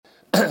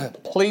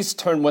Please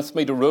turn with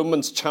me to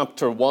Romans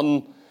chapter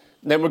 1.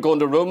 Then we're going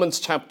to Romans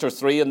chapter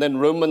 3 and then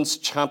Romans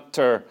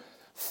chapter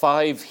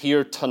 5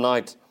 here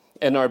tonight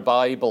in our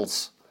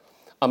Bibles.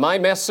 And my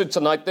message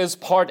tonight is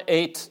part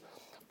 8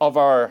 of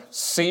our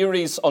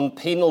series on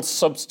penal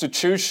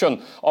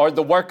substitution, or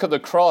the work of the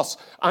cross.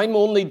 I'm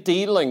only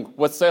dealing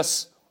with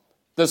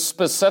the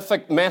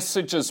specific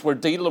messages we're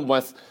dealing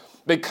with,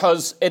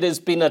 because it has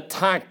been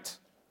attacked.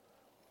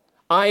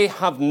 I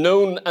have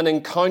known and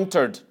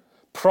encountered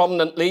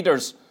prominent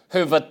leaders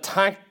who've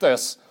attacked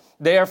this.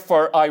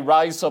 Therefore, I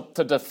rise up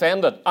to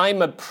defend it.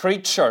 I'm a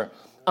preacher.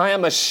 I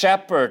am a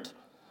shepherd.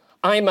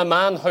 I'm a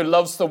man who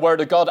loves the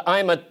Word of God.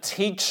 I'm a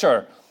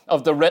teacher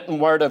of the written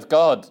Word of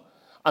God.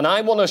 And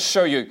I want to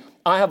show you,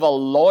 I have a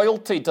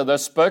loyalty to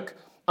this book.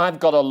 I've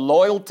got a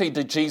loyalty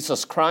to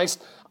Jesus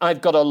Christ.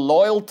 I've got a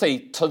loyalty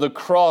to the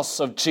cross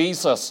of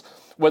Jesus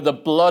where the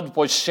blood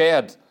was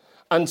shed.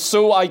 And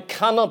so I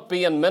cannot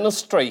be in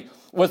ministry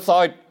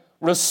without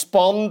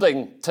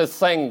responding to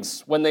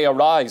things when they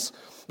arise.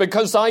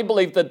 Because I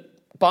believe that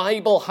the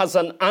Bible has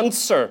an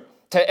answer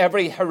to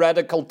every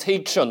heretical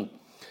teaching.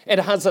 It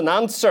has an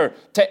answer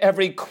to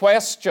every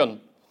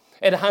question.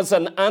 It has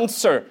an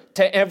answer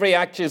to every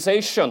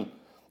accusation.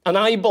 And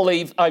I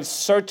believe I've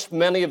searched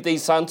many of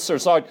these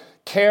answers out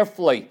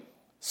carefully,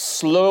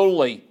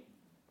 slowly,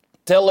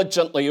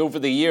 diligently over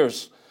the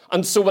years.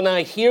 And so when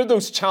I hear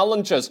those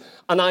challenges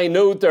and I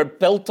know they're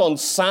built on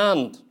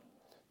sand,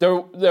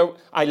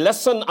 I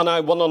listen and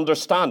I want to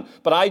understand.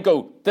 But I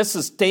go, this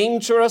is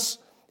dangerous.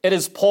 It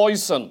is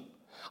poison.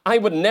 I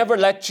would never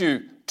let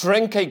you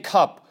drink a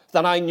cup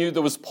that I knew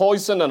there was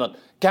poison in it,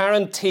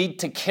 guaranteed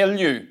to kill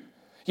you.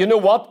 You know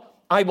what?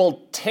 I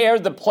will tear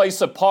the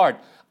place apart.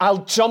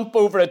 I'll jump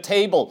over a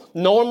table.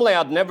 Normally,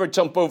 I'd never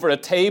jump over a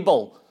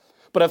table.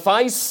 But if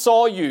I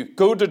saw you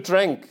go to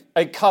drink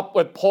a cup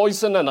with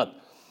poison in it,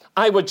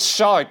 I would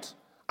shout,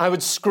 I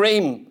would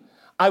scream,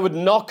 I would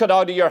knock it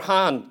out of your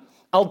hand.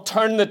 I'll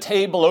turn the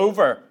table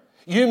over.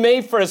 You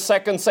may for a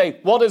second say,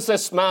 what is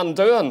this man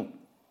doing?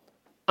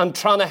 I'm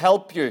trying to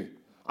help you.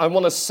 I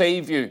want to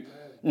save you.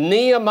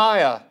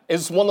 Nehemiah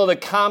is one of the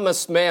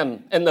calmest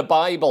men in the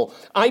Bible.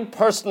 I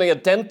personally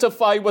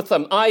identify with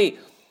him. I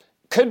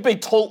could be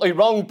totally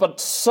wrong, but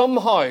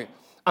somehow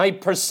I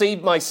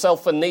perceive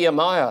myself in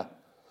Nehemiah.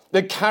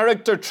 The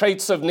character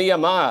traits of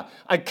Nehemiah,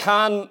 a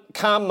calm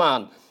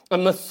man, a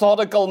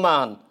methodical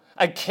man,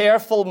 a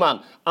careful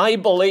man. I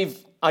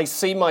believe I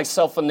see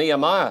myself in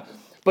Nehemiah.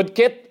 But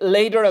get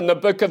later in the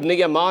book of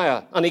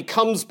Nehemiah, and he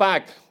comes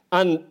back,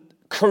 and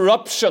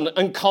corruption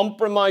and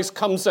compromise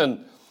comes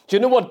in. Do you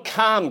know what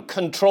calm,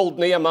 controlled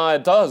Nehemiah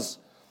does?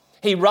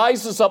 He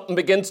rises up and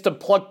begins to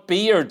pluck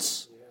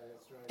beards.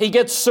 He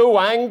gets so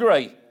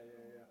angry.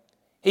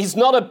 He's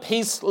not a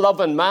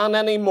peace-loving man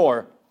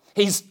anymore.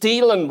 He's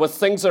dealing with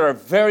things that are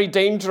very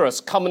dangerous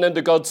coming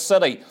into God's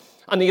city.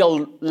 And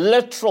he'll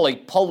literally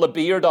pull the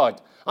beard out.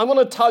 I want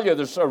to tell you,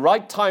 there's a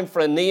right time for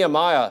a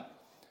Nehemiah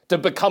to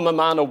become a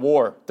man of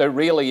war. There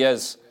really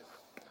is.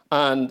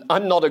 And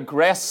I'm not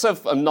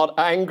aggressive. I'm not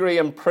angry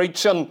in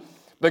preaching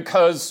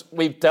because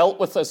we've dealt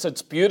with this.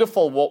 It's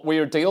beautiful what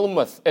we're dealing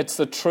with. It's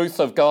the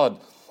truth of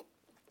God.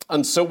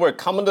 And so we're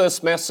coming to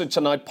this message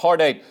tonight, part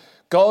 8.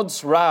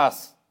 God's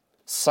wrath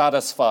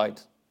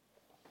satisfied.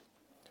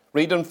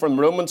 Reading from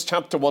Romans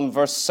chapter 1,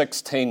 verse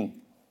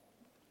 16.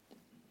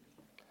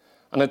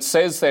 And it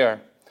says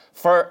there,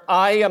 for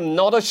I am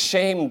not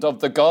ashamed of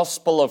the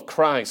gospel of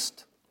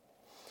Christ,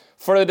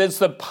 for it is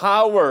the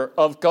power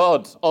of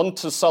God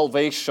unto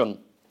salvation,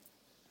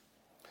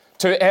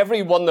 to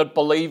everyone that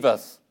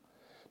believeth,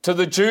 to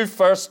the Jew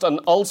first and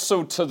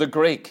also to the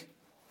Greek.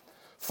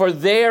 For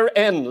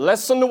therein,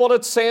 listen to what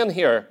it's saying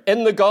here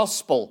in the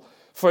gospel,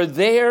 for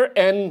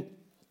therein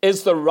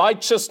is the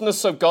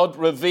righteousness of God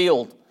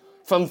revealed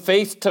from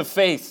faith to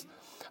faith.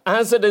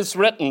 As it is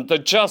written, the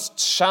just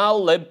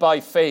shall live by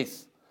faith.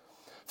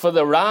 For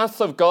the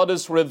wrath of God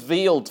is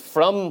revealed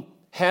from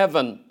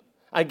heaven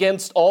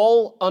against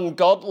all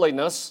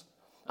ungodliness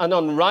and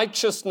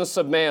unrighteousness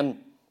of men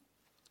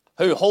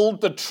who hold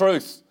the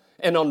truth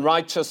in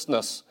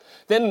unrighteousness.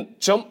 Then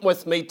jump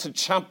with me to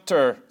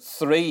chapter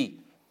 3,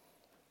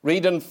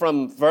 reading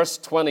from verse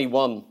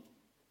 21.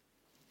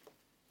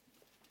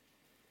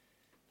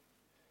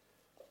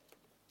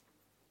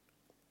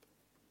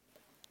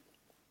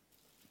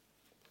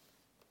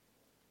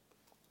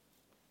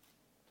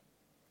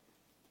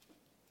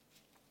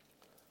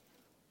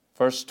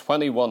 Verse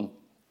 21.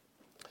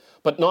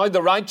 But now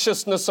the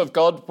righteousness of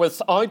God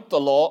without the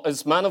law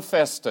is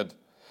manifested,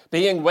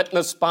 being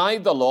witnessed by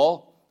the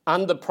law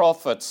and the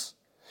prophets,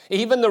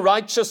 even the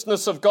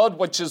righteousness of God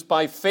which is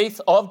by faith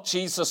of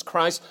Jesus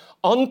Christ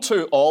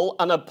unto all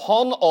and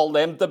upon all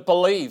them that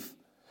believe.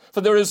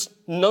 For there is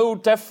no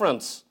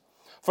difference,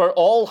 for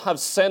all have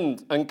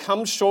sinned and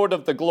come short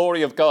of the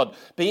glory of God,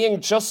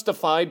 being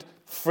justified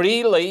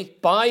freely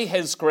by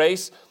his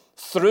grace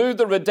through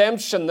the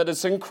redemption that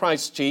is in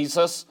Christ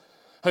Jesus,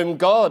 whom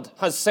God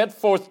has set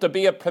forth to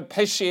be a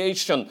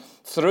propitiation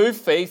through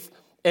faith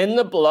in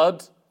the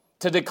blood,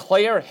 to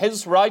declare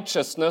his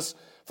righteousness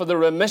for the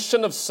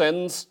remission of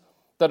sins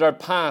that are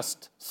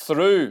past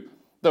through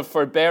the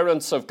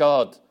forbearance of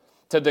God,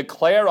 to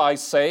declare, I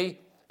say,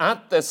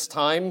 at this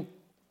time,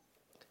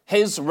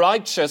 his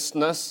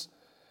righteousness,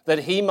 that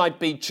he might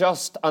be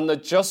just and the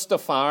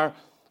justifier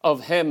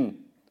of him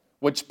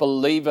which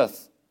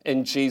believeth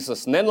in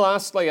Jesus. And then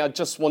lastly, I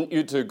just want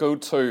you to go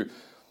to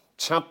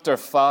chapter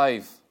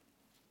 5.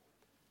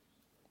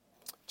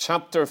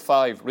 Chapter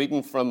 5,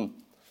 reading from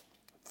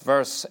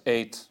verse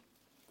 8.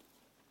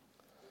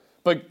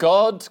 But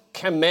God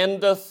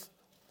commendeth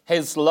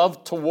his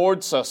love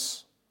towards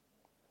us,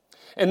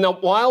 in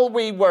that while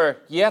we were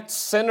yet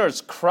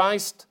sinners,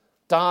 Christ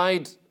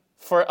died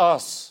for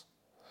us.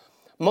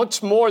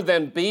 Much more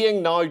than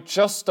being now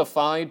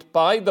justified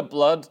by the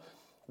blood,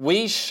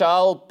 we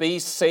shall be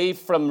saved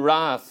from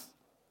wrath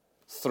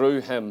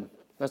through him.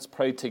 Let's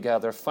pray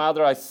together.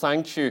 Father, I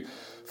thank you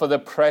for the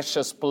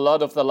precious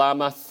blood of the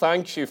Lamb. I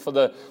thank you for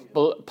the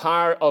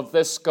power of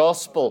this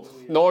gospel.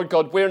 Lord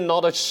God, we're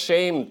not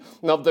ashamed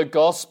of the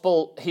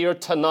gospel here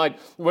tonight.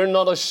 We're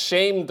not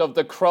ashamed of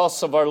the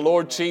cross of our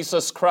Lord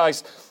Jesus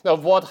Christ,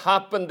 of what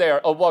happened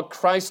there, of what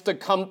Christ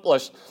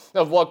accomplished,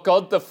 of what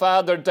God the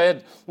Father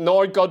did.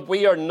 Lord God,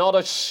 we are not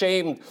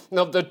ashamed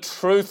of the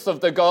truth of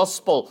the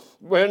gospel.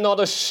 We're not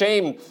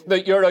ashamed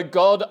that you're a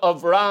God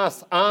of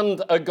wrath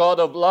and a God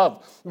of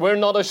love. We're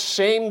not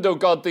ashamed, oh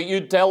God, that you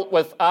dealt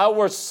with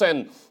our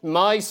sin,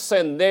 my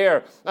sin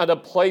there at a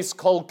place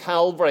called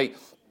Calvary.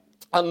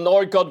 And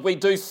Lord God, we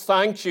do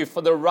thank you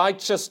for the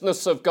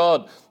righteousness of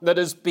God that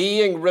is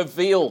being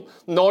revealed.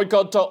 Lord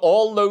God, to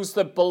all those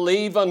that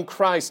believe on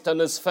Christ and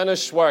his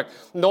finished work.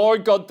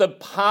 Lord God, the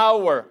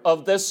power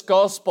of this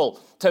gospel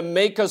to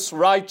make us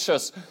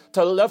righteous,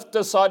 to lift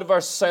us out of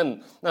our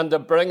sin and to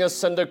bring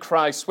us into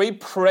Christ. We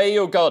pray,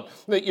 oh God,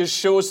 that you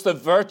show us the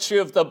virtue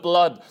of the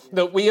blood,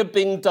 that we have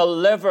been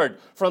delivered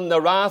from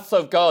the wrath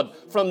of God,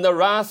 from the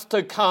wrath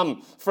to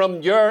come,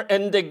 from your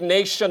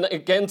indignation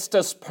against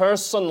us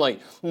personally.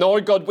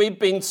 Lord God, we've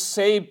been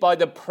saved by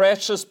the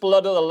precious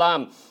blood of the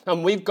Lamb,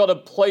 and we've got a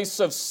place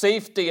of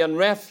safety and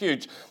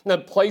refuge, and a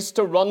place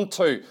to run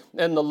to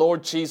in the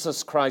Lord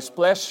Jesus Christ.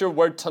 Bless your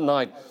word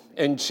tonight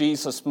in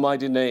Jesus'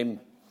 mighty name.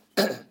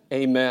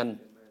 Amen.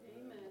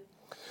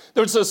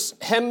 There's this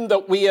hymn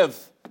that we have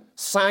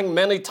sang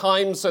many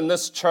times in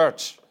this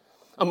church,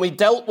 and we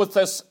dealt with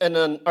this in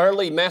an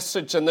early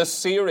message in this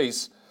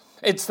series.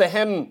 It's the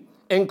hymn,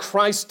 In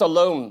Christ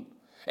Alone.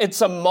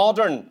 It's a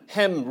modern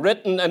hymn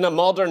written in a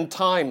modern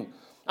time,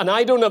 and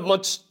I don't have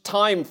much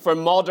time for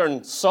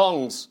modern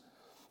songs,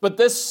 but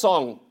this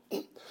song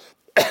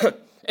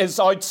is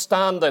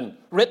outstanding,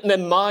 written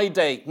in my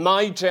day,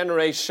 my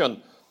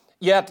generation,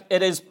 yet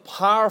it is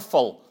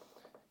powerful.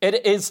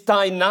 It is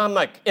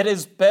dynamic. It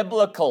is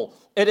biblical.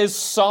 It is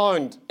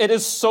sound. It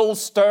is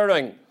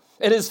soul-stirring.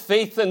 It is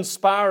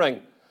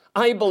faith-inspiring.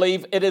 I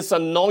believe it is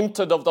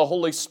anointed of the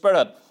Holy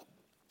Spirit.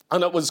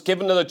 And it was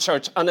given to the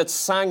church, and it's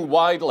sang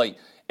widely.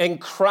 In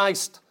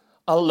Christ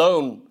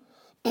alone.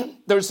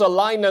 There's a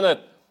line in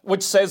it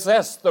which says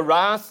this: the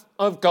wrath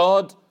of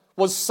God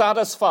was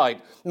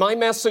satisfied. My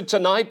message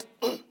tonight,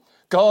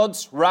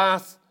 God's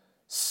wrath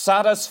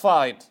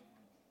satisfied.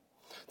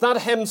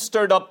 That hymn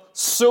stirred up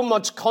so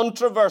much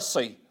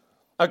controversy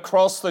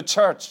across the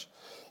church.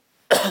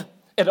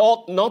 It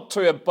ought not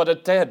to have, but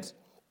it did.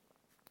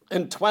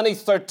 In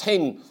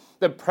 2013,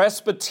 the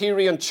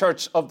Presbyterian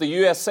Church of the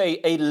USA,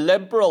 a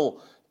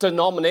liberal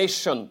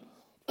denomination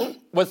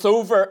with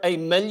over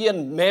 1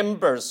 million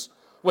members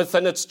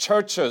within its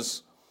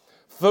churches,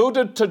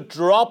 voted to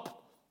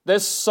drop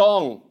this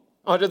song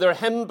out of their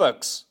hymn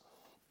books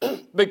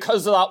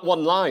because of that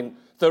one line: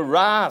 the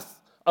wrath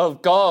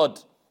of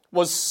God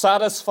was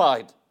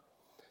satisfied.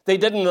 They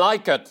didn't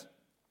like it.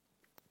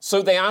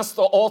 So they asked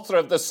the author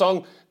of the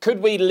song,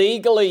 could we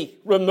legally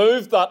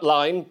remove that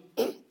line,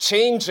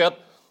 change it,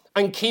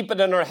 and keep it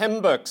in our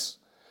hymn books?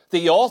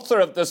 The author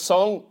of the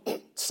song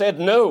said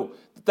no,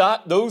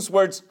 that those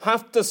words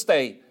have to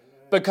stay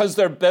because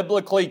they're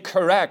biblically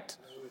correct.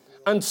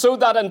 And so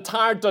that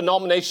entire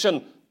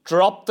denomination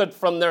dropped it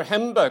from their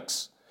hymn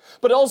books.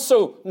 But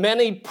also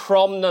many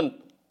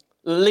prominent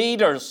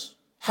leaders,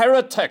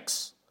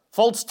 heretics,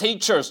 false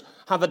teachers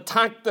have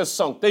attacked this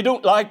song. They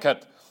don't like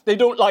it. They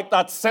don't like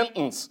that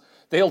sentence.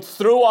 They'll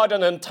throw out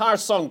an entire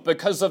song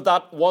because of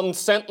that one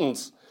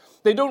sentence.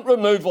 They don't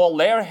remove all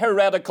their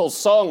heretical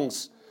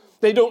songs.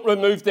 They don't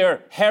remove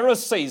their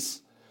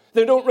heresies.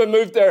 They don't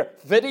remove their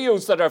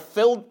videos that are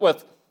filled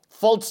with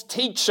false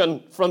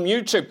teaching from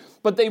YouTube.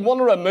 But they want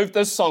to remove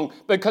this song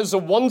because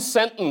of one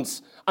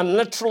sentence and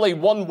literally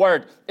one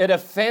word. It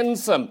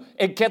offends them.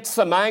 It gets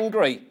them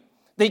angry.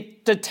 They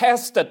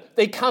detest it.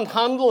 They can't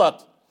handle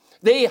it.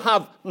 They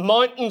have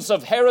mountains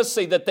of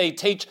heresy that they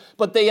teach,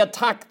 but they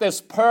attack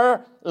this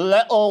poor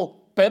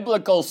little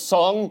biblical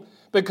song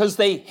because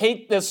they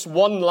hate this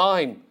one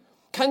line.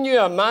 Can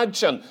you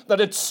imagine that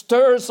it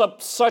stirs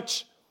up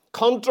such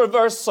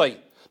controversy?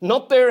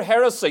 Not their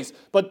heresies,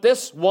 but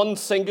this one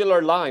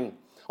singular line.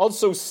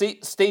 Also,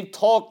 Steve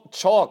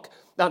Chalk,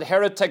 that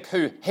heretic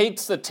who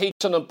hates the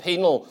teaching of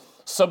penal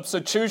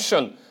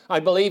substitution I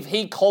believe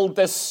he called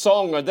this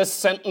song or this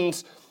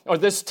sentence or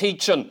this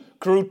teaching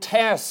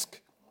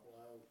grotesque.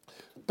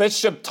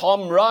 Bishop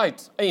Tom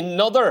Wright,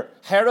 another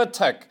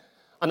heretic.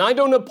 And I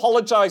don't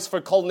apologize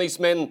for calling these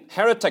men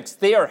heretics.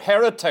 They are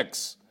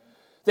heretics.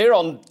 They're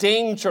on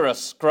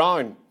dangerous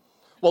ground.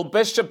 Well,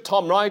 Bishop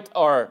Tom Wright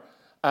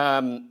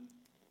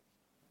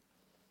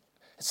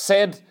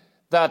said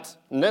that,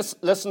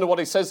 listen to what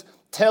he says,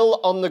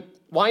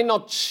 why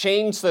not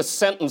change the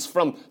sentence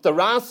from the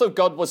wrath of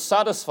God was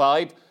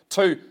satisfied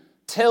to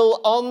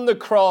till on the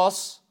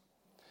cross,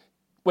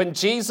 when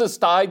Jesus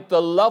died,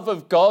 the love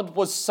of God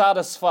was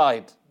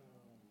satisfied.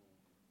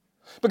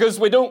 Because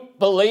we don't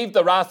believe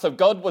the wrath of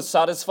God was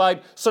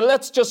satisfied, so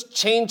let's just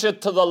change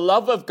it to the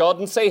love of God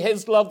and say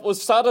his love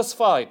was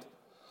satisfied.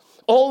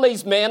 All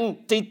these men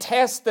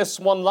detest this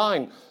one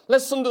line.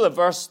 Listen to the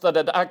verse that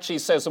it actually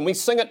says, and we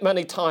sing it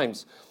many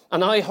times,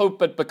 and I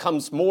hope it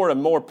becomes more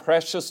and more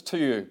precious to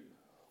you.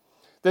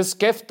 This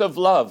gift of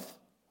love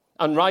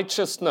and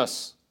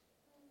righteousness,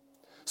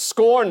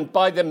 scorned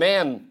by the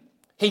men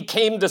he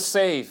came to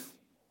save,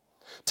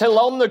 till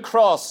on the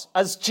cross,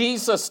 as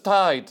Jesus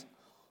died,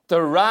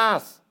 the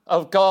wrath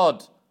of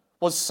God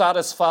was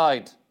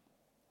satisfied.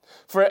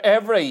 For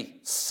every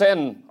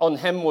sin on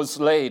him was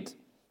laid.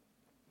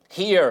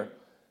 Here,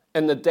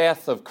 in the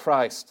death of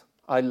Christ,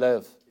 I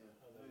live.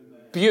 Amen.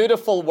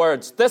 Beautiful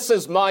words. This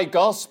is my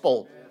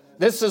gospel.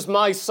 This is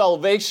my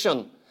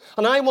salvation.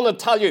 And I want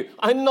to tell you,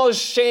 I'm not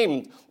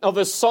ashamed of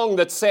a song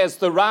that says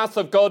the wrath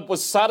of God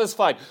was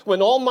satisfied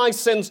when all my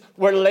sins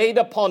were laid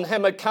upon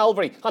him at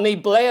Calvary, and he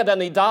bled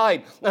and he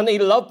died and he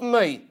loved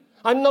me.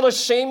 I'm not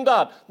ashamed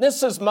of that.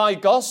 This is my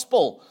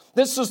gospel.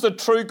 This is the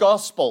true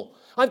gospel.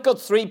 I've got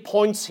 3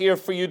 points here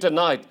for you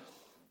tonight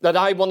that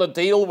I want to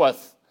deal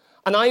with.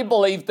 And I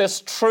believe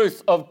this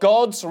truth of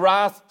God's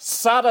wrath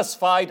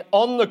satisfied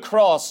on the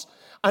cross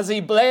as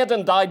he bled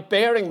and died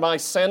bearing my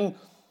sin.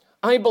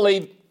 I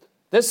believe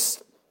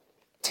this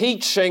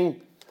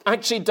teaching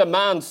actually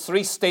demands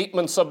 3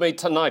 statements of me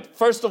tonight.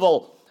 First of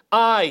all,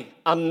 I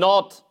am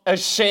not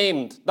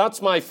ashamed.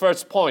 That's my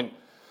first point.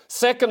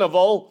 Second of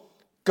all,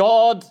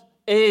 God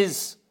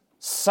is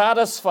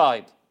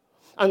satisfied.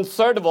 And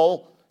third of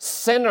all,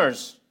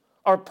 sinners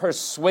are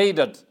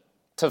persuaded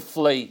to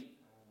flee.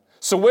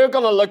 So we're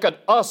going to look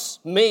at us,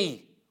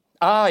 me,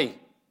 I.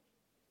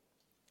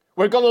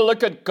 We're going to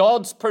look at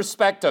God's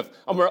perspective,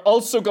 and we're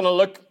also going to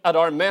look at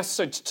our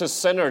message to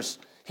sinners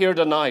here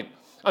tonight.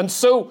 And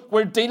so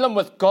we're dealing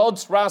with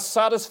God's wrath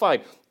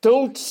satisfied.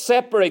 Don't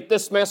separate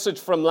this message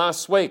from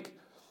last week.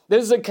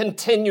 This is a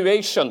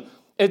continuation.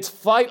 It's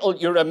vital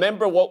you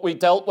remember what we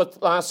dealt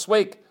with last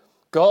week.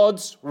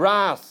 God's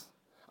wrath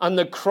and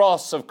the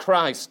cross of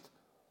Christ.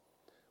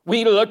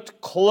 We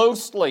looked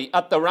closely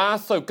at the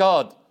wrath of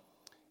God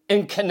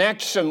in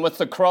connection with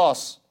the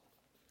cross.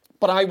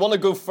 But I want to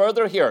go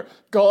further here.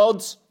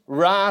 God's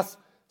wrath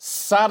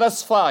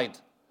satisfied.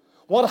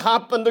 What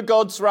happened to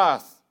God's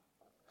wrath?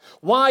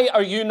 Why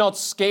are you not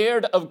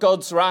scared of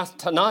God's wrath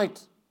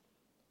tonight?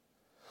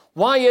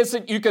 Why is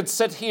it you could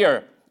sit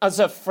here as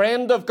a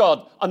friend of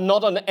God and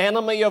not an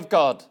enemy of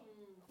God?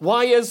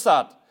 Why is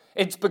that?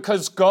 It's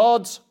because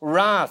God's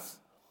wrath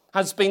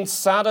has been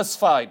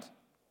satisfied.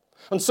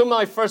 And so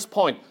my first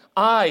point,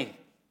 I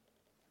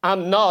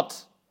am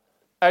not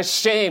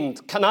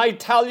ashamed. Can I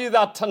tell you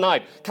that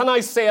tonight? Can I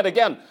say it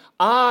again?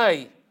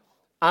 I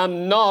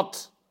am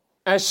not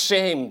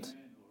ashamed.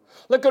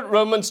 Look at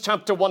Romans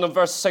chapter 1 and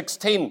verse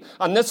 16.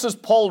 And this is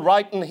Paul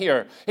writing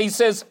here. He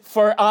says,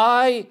 for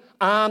I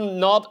am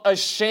not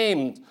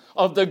ashamed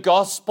of the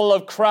gospel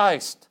of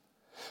Christ.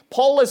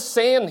 Paul is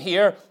saying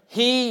here,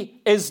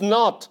 he is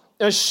not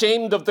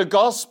ashamed of the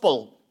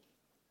gospel.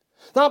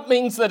 That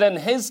means that in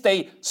his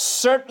day,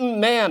 certain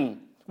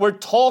men were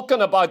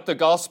talking about the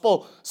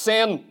gospel,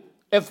 saying,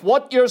 if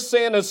what you're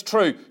saying is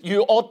true,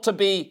 you ought to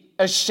be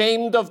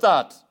ashamed of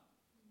that.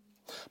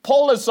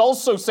 Paul is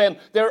also saying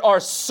there are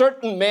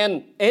certain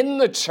men in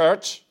the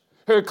church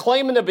who are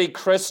claiming to be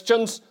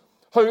Christians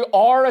who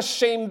are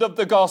ashamed of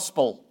the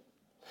gospel.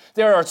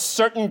 There are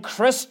certain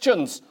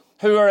Christians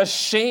who are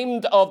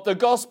ashamed of the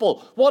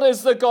gospel. What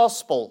is the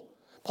gospel?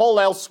 Paul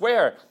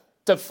elsewhere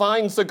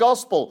defines the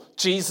gospel.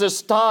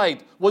 Jesus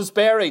died, was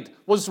buried,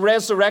 was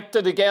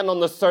resurrected again on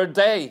the third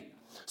day.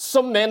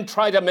 Some men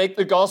try to make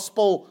the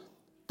gospel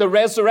the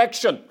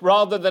resurrection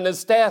rather than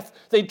his death.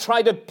 They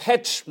try to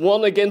pitch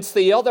one against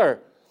the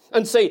other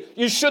and say,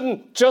 you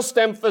shouldn't just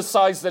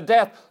emphasize the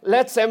death.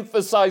 Let's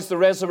emphasize the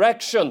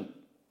resurrection.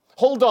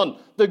 Hold on.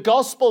 The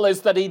gospel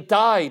is that he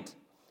died,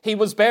 he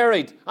was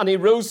buried, and he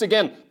rose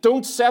again.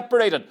 Don't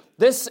separate it.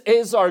 This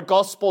is our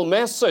gospel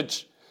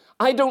message.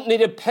 I don't need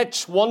to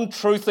pitch one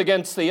truth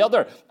against the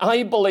other.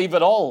 I believe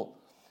it all.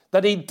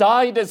 That he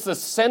died is the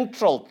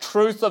central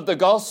truth of the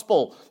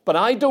gospel. But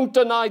I don't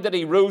deny that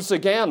he rose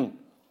again.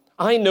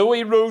 I know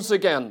he rose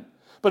again.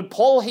 But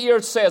Paul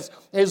here says,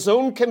 his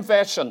own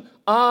confession,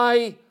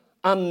 I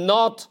am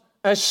not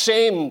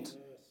ashamed.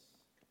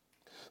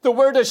 The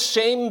word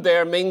ashamed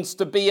there means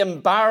to be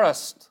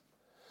embarrassed,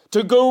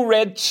 to go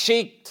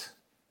red-cheeked.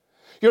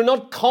 You're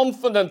not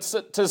confident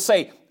to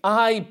say,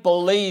 I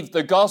believe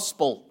the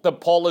gospel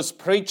that Paul is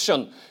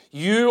preaching,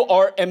 you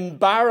are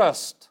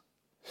embarrassed.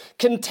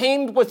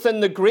 Contained within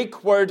the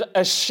Greek word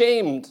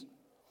ashamed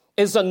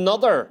is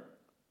another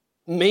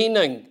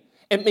meaning.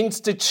 It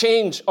means to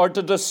change or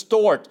to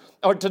distort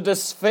or to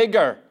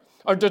disfigure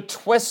or to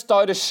twist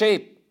out of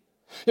shape.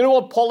 You know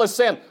what Paul is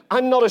saying?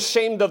 I'm not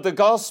ashamed of the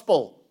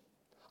gospel.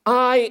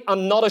 I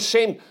am not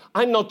ashamed.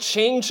 I'm not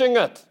changing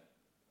it.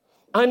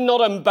 I'm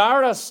not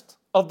embarrassed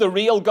of the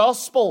real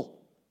gospel.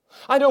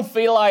 I don't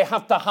feel I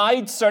have to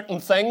hide certain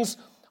things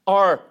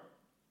or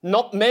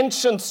not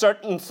mention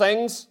certain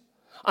things.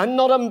 I'm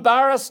not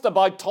embarrassed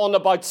about talking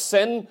about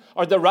sin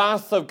or the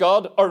wrath of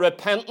God or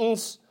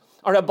repentance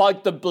or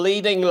about the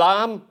bleeding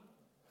lamb.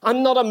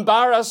 I'm not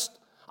embarrassed.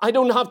 I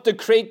don't have to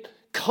create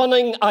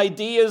cunning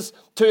ideas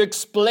to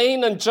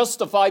explain and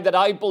justify that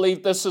I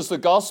believe this is the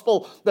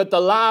gospel, that the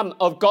Lamb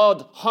of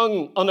God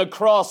hung on a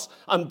cross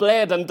and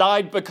bled and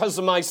died because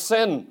of my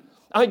sin.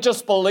 I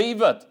just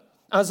believe it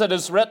as it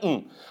is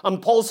written.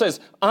 And Paul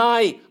says,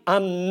 I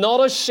am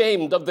not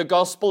ashamed of the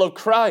gospel of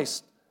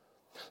Christ.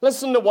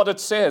 Listen to what it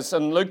says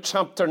in Luke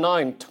chapter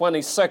 9,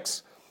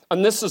 26.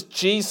 And this is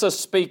Jesus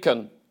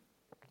speaking.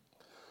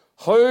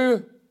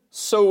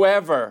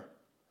 Whosoever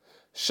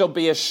shall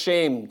be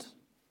ashamed.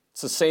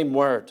 It's the same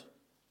word.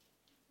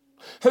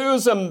 Who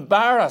is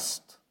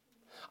embarrassed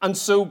and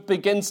so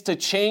begins to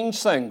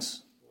change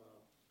things.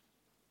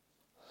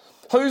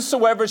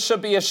 Whosoever shall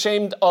be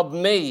ashamed of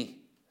me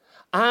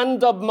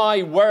and of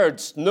my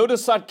words.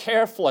 Notice that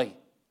carefully.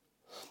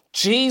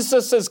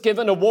 Jesus is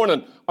given a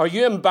warning. Are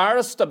you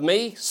embarrassed of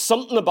me?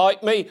 Something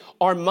about me?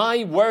 Or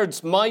my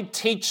words, my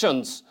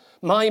teachings,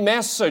 my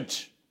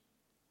message?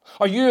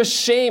 Are you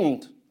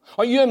ashamed?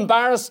 Are you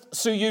embarrassed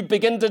so you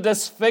begin to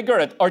disfigure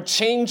it or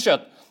change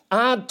it,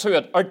 add to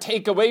it or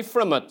take away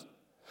from it?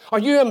 Are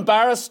you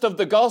embarrassed of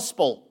the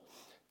gospel?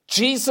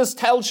 Jesus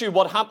tells you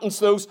what happens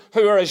to those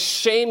who are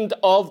ashamed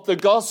of the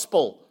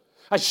gospel,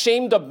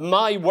 ashamed of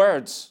my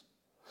words.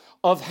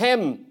 Of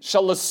him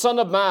shall the Son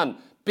of Man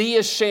be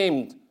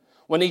ashamed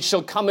when he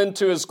shall come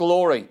into his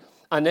glory,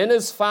 and in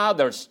his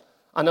Father's,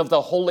 and of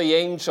the holy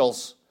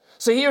angels.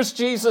 So here's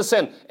Jesus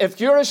saying, if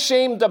you're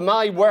ashamed of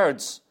my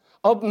words,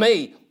 of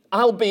me,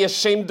 I'll be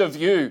ashamed of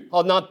you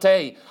on that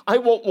day. I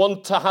won't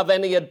want to have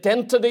any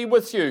identity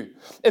with you.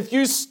 If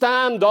you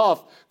stand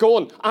off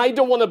going, I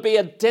don't want to be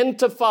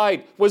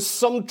identified with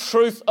some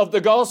truth of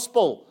the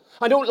gospel.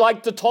 I don't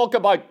like to talk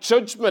about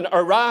judgment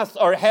or wrath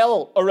or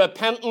hell or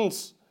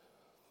repentance.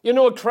 You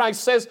know what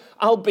Christ says?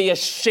 I'll be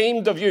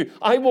ashamed of you.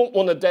 I won't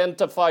want to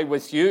identify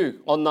with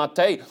you on that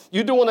day.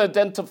 You don't want to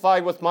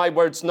identify with my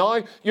words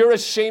now. You're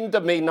ashamed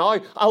of me now.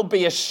 I'll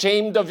be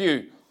ashamed of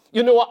you.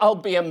 You know what? I'll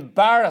be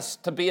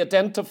embarrassed to be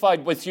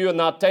identified with you on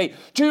that day.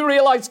 Do you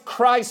realize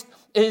Christ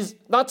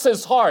that's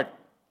his heart?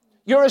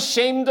 You're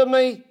ashamed of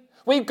me?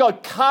 We've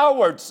got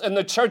cowards in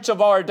the church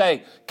of our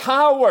day.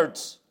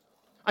 Cowards.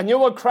 And you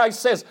know what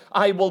Christ says?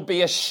 I will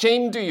be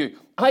ashamed of you.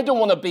 I don't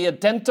want to be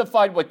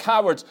identified with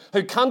cowards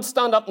who can't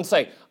stand up and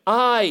say,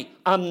 I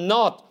am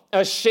not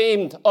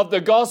ashamed of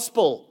the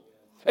gospel.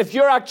 If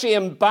you're actually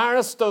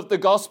embarrassed of the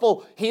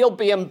gospel, he'll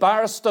be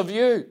embarrassed of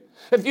you.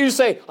 If you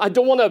say, I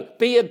don't want to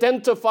be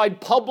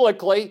identified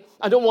publicly,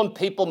 I don't want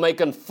people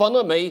making fun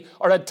of me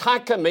or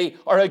attacking me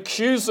or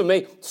accusing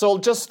me, so I'll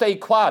just stay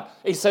quiet.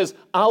 He says,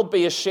 I'll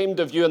be ashamed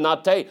of you in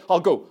that day. I'll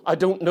go, I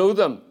don't know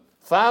them.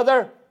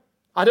 Father,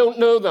 I don't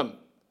know them.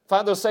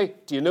 Father will say,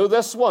 do you know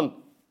this one?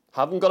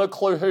 Haven't got a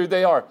clue who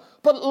they are.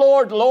 But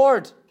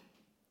Lord,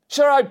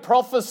 sure, I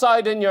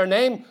prophesied in your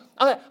name.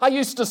 I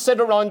used to sit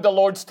around the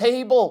Lord's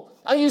table.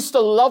 I used to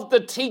love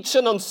the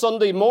teaching on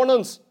Sunday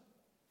mornings.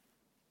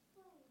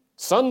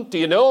 Son, do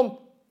you know him?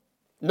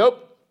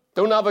 Nope,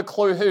 don't have a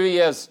clue who he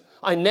is.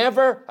 I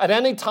never, at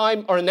any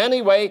time or in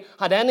any way,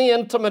 had any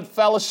intimate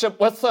fellowship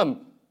with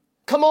him.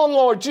 Come on,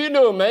 Lord, you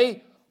know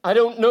me. I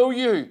don't know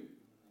you.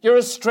 You're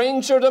a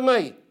stranger to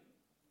me.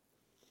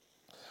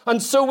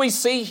 And so we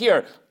see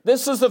here,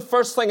 this is the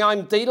first thing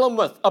I'm dealing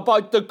with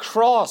about the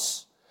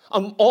cross.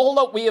 And all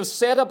that we have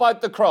said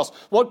about the cross,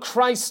 what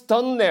Christ's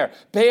done there,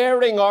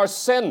 bearing our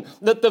sin,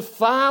 that the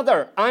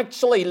Father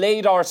actually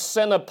laid our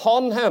sin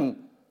upon him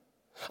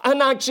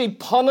and actually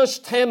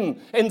punished him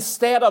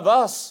instead of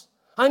us.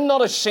 I'm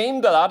not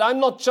ashamed of that. I'm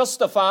not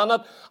justifying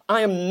it.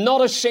 I am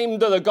not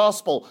ashamed of the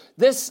gospel.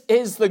 This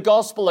is the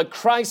gospel that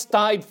Christ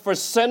died for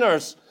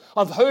sinners,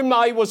 of whom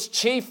I was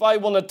chief, I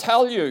want to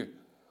tell you.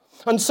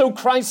 And so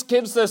Christ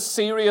gives this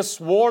serious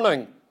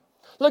warning.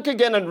 Look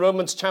again in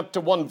Romans chapter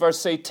 1,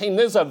 verse 18.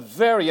 This is a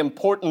very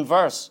important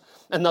verse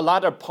in the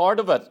latter part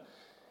of it.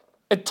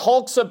 It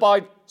talks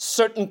about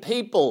certain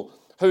people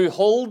who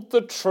hold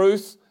the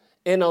truth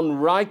in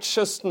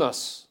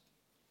unrighteousness.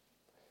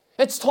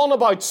 It's talking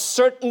about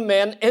certain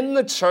men in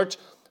the church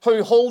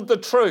who hold the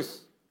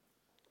truth.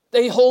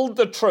 They hold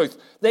the truth.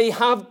 They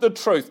have the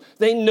truth.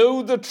 They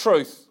know the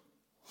truth.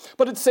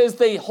 But it says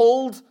they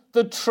hold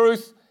the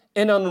truth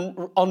in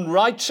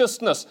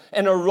unrighteousness,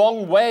 in a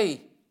wrong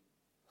way.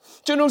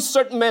 Do you know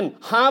certain men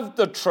have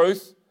the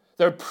truth?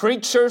 They're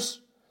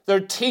preachers, they're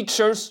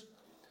teachers,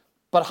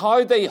 But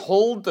how they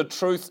hold the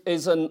truth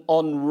is an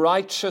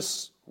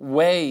unrighteous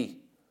way.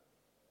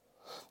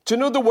 Do you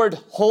know the word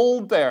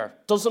hold there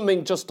doesn't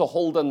mean just to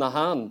hold in the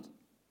hand.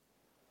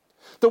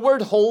 The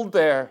word hold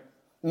there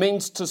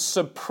means to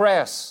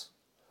suppress,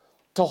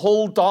 to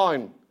hold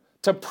down,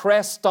 to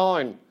press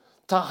down,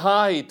 to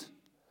hide.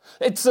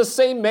 It's the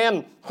same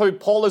men who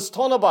Paul is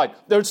talking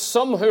about. There's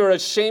some who are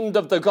ashamed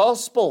of the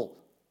gospel.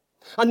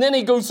 And then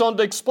he goes on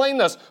to explain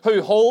this,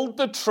 who hold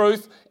the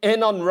truth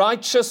in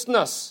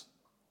unrighteousness.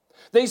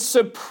 They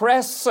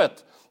suppress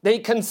it. They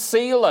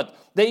conceal it.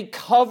 They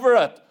cover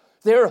it.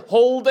 They're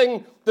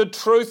holding the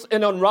truth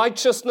in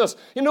unrighteousness.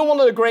 You know,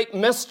 one of the great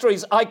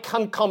mysteries I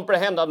can't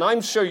comprehend, and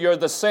I'm sure you're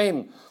the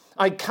same.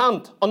 I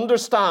can't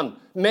understand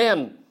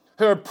men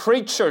who are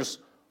preachers,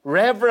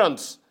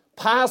 reverends,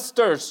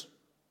 pastors,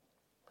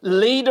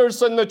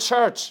 leaders in the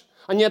church,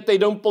 and yet they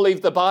don't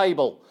believe the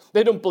Bible.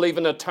 They don't believe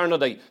in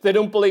eternity. They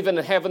don't believe in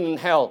heaven and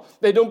hell.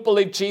 They don't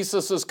believe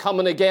Jesus is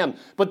coming again.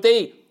 But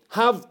they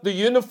have the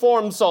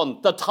uniforms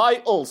on, the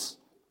titles.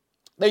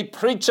 They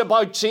preach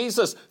about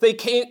Jesus. They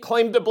can't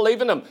claim to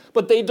believe in him,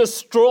 but they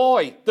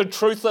destroy the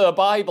truth of the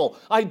Bible.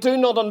 I do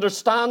not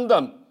understand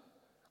them.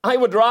 I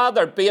would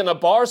rather be in a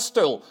bar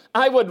stool.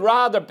 I would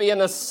rather be in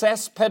a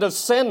cesspit of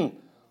sin.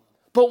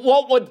 But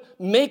what would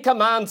make a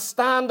man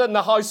stand in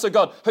the house of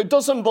God who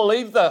doesn't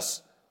believe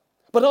this,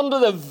 but under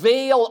the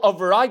veil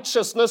of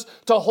righteousness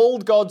to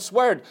hold God's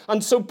word?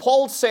 And so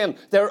Paul's saying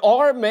there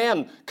are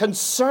men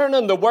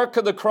concerning the work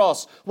of the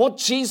cross, what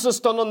Jesus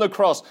done on the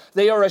cross.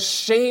 They are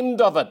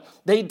ashamed of it.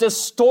 They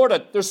distort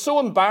it. They're so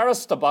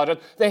embarrassed about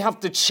it, they have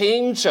to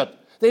change it.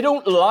 They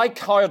don't like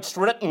how it's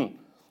written.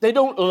 They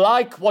don't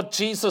like what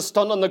Jesus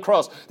done on the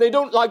cross. They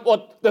don't like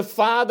what the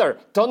Father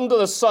done to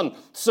the Son.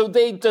 So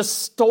they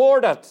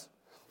distort it.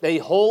 They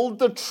hold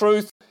the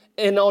truth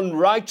in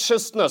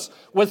unrighteousness,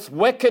 with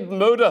wicked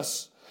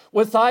motives,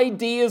 with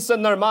ideas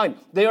in their mind.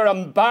 They are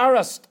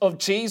embarrassed of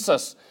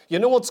Jesus. You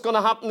know what's going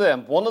to happen to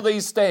them? One of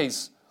these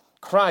days,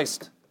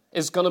 Christ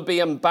is going to be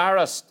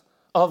embarrassed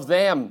of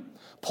them.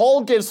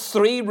 Paul gives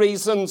 3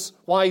 reasons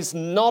why he's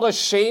not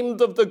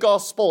ashamed of the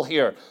gospel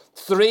here.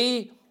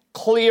 3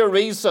 clear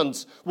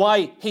reasons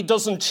why he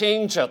doesn't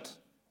change it.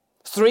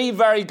 3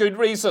 very good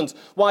reasons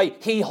why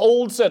he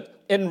holds it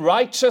in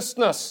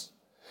righteousness.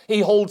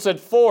 He holds it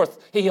forth.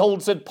 He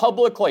holds it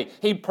publicly.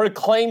 He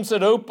proclaims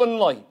it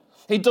openly.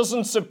 He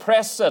doesn't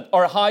suppress it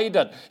or hide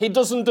it. He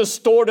doesn't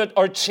distort it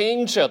or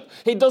change it.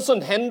 He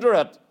doesn't hinder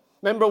it.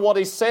 Remember what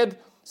he said? He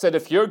said,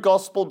 if your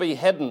gospel be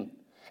hidden,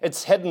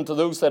 it's hidden to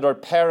those that are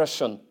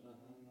perishing.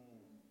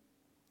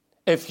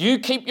 If you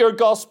keep your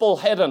gospel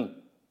hidden,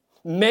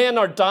 men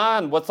are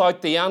dying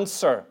without the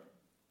answer.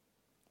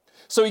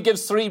 So he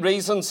gives 3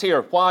 reasons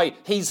here why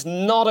he's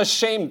not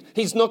ashamed.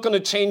 He's not going to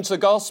change the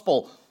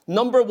gospel.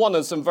 Number 1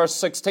 is in verse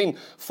 16.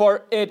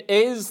 For it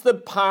is the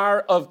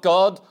power of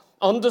God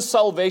unto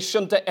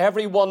salvation to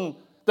everyone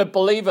that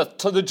believeth,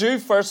 to the Jew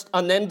first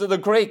and then to the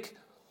Greek.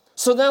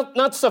 So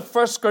that's the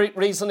first great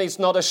reason he's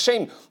not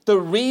ashamed. The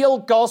real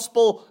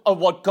gospel of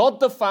what God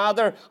the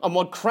Father and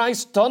what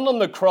Christ done on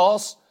the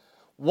cross,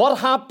 what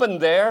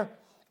happened there,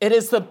 it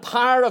is the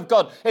power of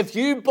God. If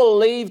you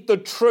believe the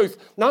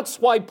truth, that's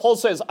why Paul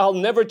says, I'll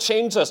never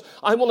change this.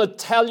 I want to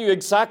tell you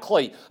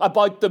exactly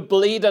about the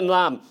bleeding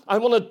lamb. I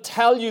want to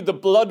tell you the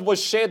blood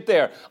was shed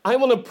there. I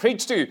want to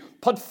preach to you,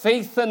 put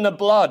faith in the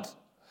blood,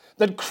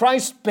 that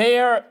Christ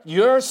bare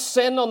your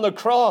sin on the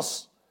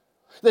cross,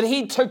 that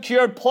he took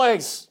your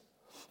place.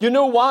 You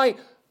know why?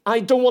 I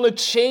don't want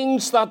to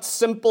change that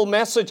simple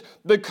message,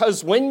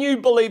 because when you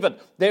believe it,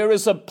 there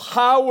is a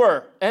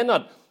power in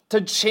it to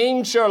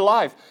change your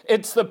life.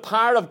 It's the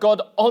power of God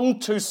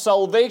unto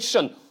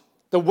salvation.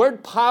 The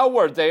word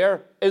power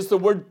there is the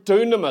word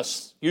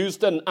dunamis,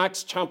 used in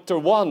Acts chapter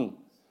 1.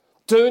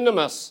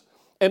 Dunamis.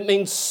 It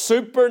means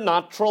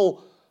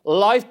supernatural,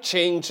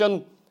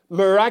 life-changing,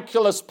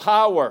 miraculous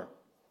power.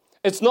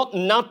 It's not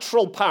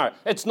natural power.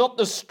 It's not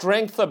the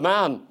strength of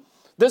man.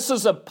 This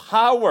is a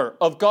power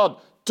of God.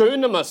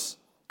 Dunamis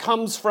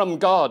comes from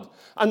God.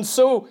 And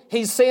so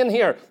he's saying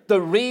here,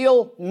 the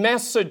real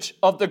message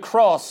of the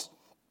cross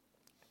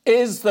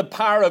is the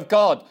power of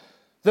God.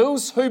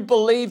 Those who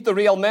believe the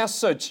real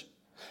message.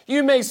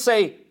 You may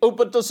say, oh,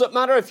 but does it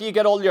matter if you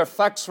get all your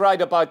facts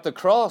right about the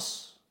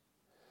cross?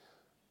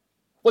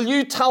 Well,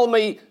 you tell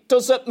me,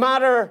 does it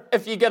matter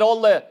if you get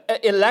all the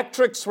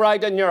electrics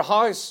right in your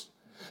house?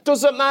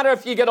 Does it matter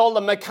if you get all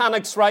the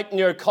mechanics right in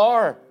your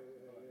car?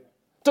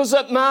 Does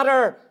it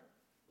matter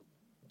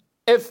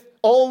if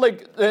all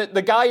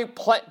the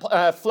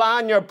guy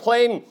flying your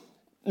plane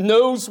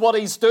knows what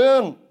he's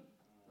doing?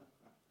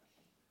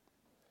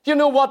 You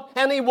know what?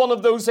 Any one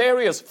of those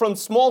areas, from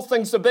small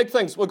things to big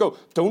things, we'll go,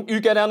 don't you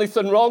get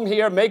anything wrong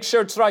here, make sure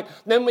it's right.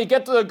 Then we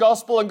get to the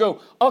gospel and go,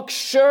 oh,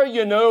 sure,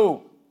 you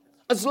know.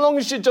 As long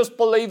as you just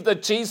believe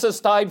that Jesus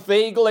died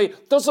vaguely,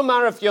 doesn't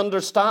matter if you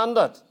understand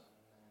it.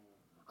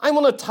 I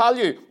want to tell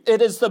you,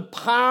 it is the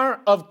power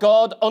of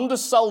God unto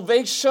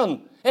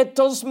salvation. It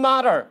does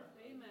matter.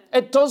 Amen.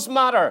 It does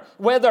matter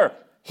whether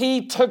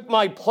he took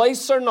my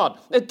place or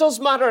not. It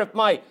doesn't matter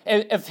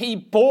if he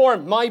bore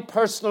my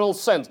personal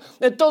sins.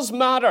 It doesn't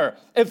matter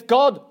if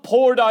God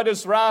poured out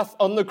his wrath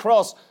on the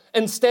cross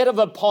instead of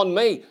upon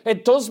me.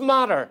 It does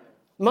matter.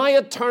 My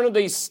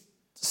eternity's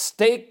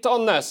staked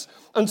on this.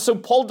 And so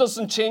Paul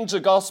doesn't change the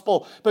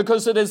gospel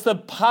because it is the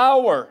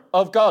power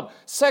of God.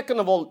 Second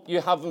of all,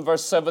 you have in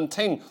verse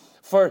 17,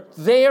 for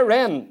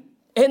therein,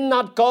 in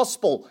that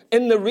gospel,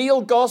 in the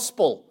real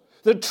gospel,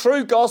 the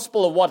true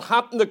gospel of what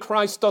happened to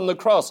Christ on the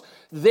cross,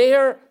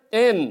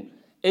 therein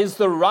is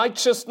the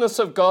righteousness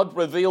of God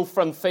revealed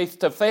from faith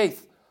to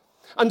faith.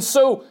 And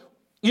so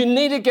you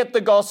need to get the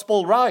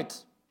gospel right,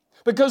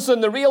 because in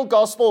the real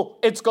gospel,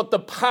 it's got the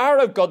power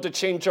of God to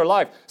change your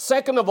life.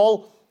 Second of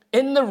all,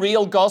 in the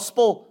real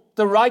gospel,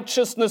 the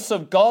righteousness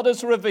of God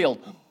is revealed,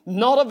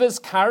 not of his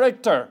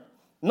character,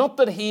 not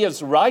that he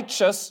is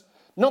righteous,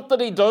 not that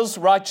he does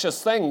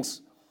righteous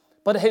things,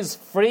 but his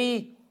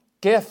free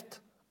gift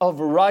of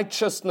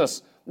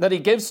righteousness that he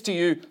gives to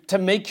you to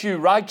make you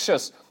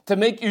righteous, to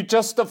make you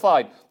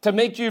justified, to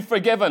make you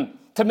forgiven,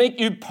 to make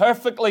you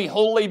perfectly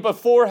holy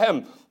before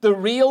him. The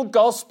real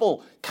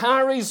gospel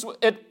carries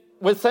it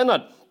within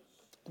it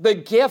the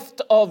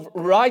gift of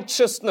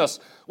righteousness,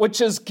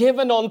 which is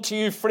given unto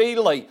you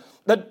freely,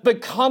 that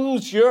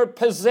becomes your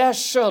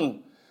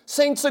possession.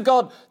 Saints of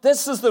God,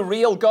 this is the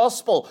real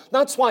gospel.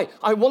 That's why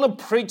I want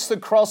to preach the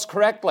cross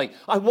correctly.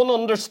 I want to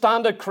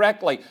understand it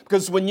correctly,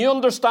 because when you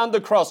understand the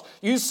cross,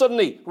 you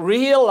suddenly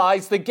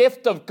realize the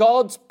gift of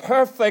God's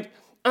perfect,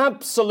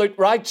 absolute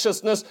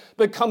righteousness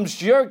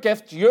becomes your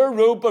gift, your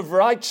robe of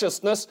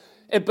righteousness.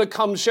 It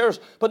becomes yours.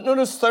 But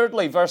notice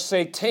thirdly, verse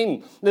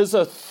 18, there's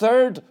a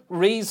third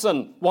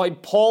reason why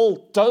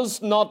Paul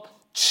does not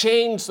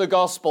change the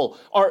gospel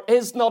or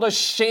is not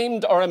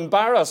ashamed or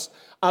embarrassed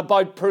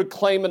about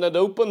proclaiming it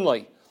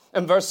openly.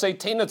 In verse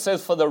 18 it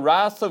says, for the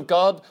wrath of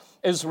God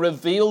is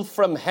revealed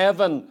from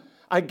heaven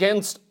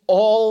against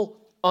all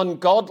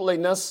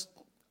ungodliness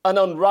and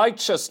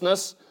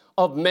unrighteousness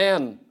of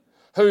men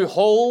who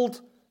hold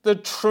the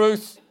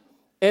truth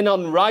in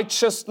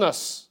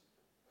unrighteousness.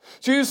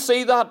 Do you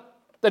see that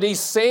he's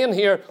saying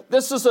here?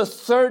 This is a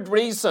third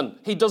reason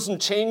he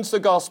doesn't change the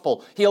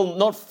gospel. He'll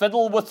not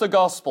fiddle with the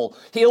gospel.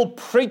 He'll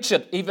preach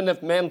it even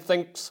if men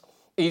think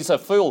he's a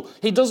fool.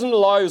 He doesn't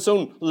allow his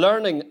own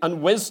learning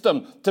and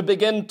wisdom to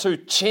begin to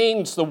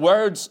change the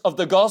words of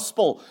the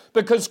gospel,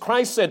 because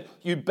Christ said,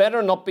 you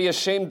better not be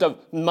ashamed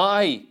of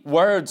my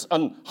words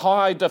and how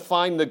I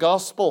define the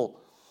gospel.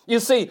 You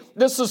see,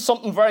 this is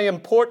something very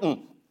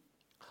important.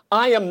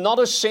 I am not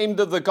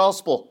ashamed of the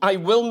gospel. I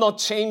will not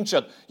change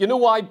it. You know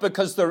why?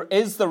 Because there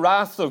is the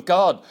wrath of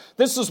God.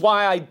 This is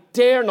why I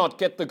dare not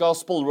get the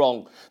gospel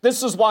wrong.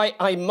 This is why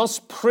I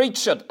must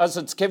preach it as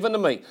it's given to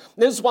me.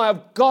 This is why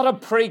I've got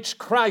to preach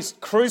Christ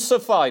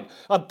crucified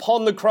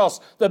upon the cross,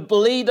 the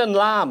bleeding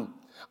lamb,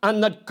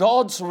 and that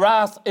God's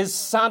wrath is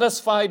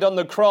satisfied on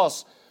the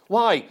cross.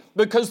 Why?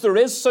 Because there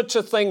is such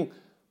a thing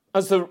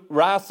as the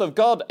wrath of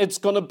God. It's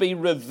going to be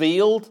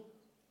revealed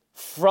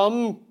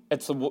from,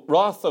 it's the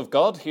wrath of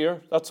God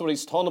here. That's what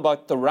he's talking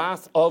about, the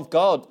wrath of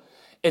God.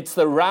 It's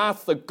the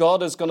wrath that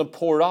God is going to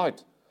pour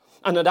out.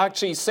 And it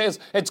actually says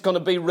it's going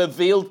to be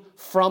revealed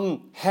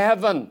from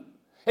heaven.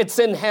 It's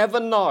in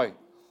heaven now.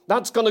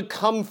 That's going to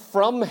come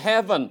from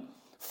heaven,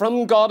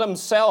 from God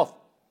himself.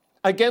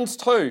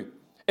 Against who?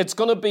 It's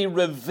going to be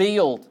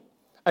revealed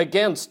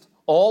against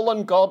all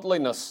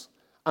ungodliness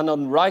and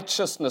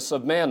unrighteousness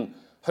of men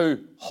who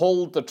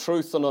hold the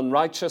truth in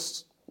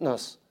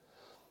unrighteousness.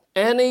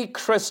 Any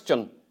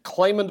Christian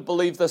claiming to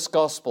believe this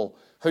gospel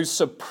who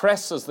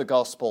suppresses the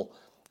gospel,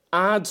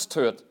 adds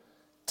to it,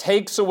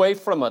 takes away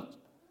from it,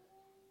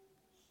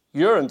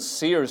 you're in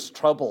serious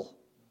trouble.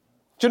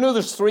 Do you know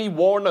there's 3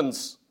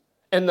 warnings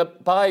in the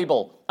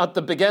Bible, at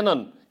the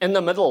beginning, in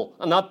the middle,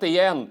 and at the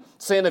end,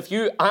 saying if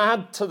you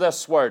add to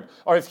this word,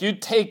 or if you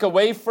take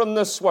away from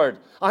this word,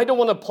 I don't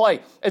want to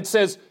play. It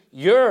says,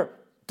 you're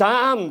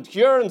damned,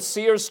 you're in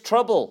serious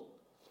trouble.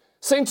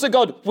 Saints of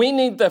God, we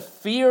need the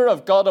fear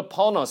of God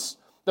upon us,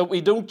 that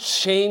we don't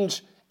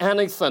change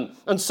anything.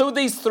 And so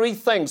these 3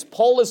 things,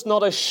 Paul is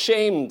not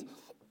ashamed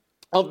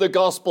of the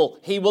gospel.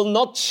 He will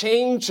not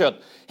change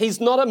it.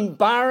 He's not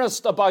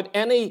embarrassed about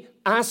any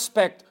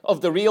aspect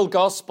of the real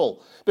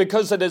gospel,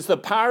 because it is the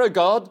power of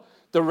God,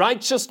 the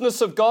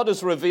righteousness of God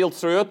is revealed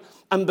through it,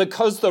 and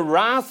because the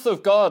wrath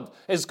of God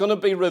is going to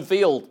be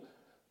revealed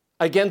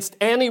against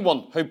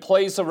anyone who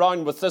plays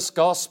around with this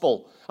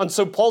gospel. And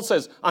so Paul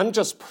says, I'm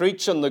just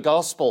preaching the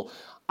gospel.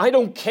 I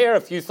don't care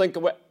if you think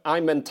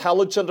I'm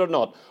intelligent or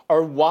not,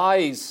 or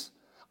wise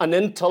and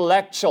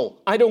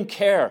intellectual. I don't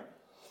care.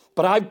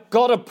 But I've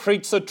got to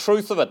preach the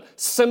truth of it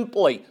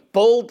simply,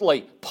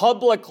 boldly,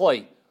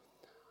 publicly,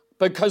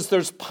 because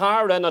there's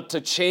power in it to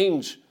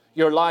change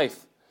your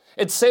life.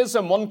 It says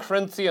in 1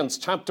 Corinthians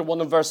chapter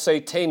 1 and verse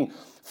 18,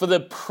 for the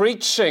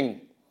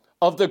preaching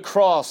of the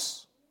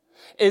cross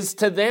is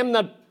to them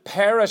that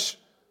perish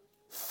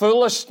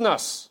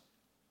foolishness.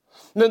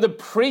 Now the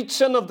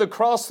preaching of the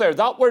cross there,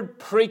 that word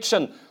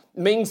preaching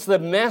means the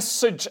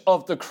message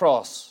of the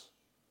cross.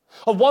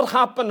 of what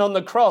happened on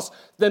the cross,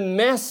 the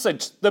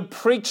message, the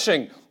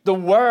preaching, the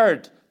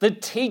word, the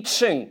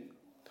teaching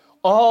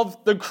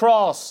of the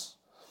cross,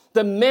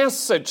 the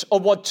message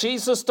of what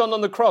Jesus done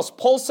on the cross.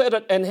 Paul said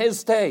it in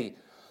his day,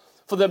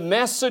 for the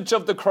message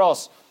of the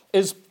cross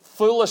is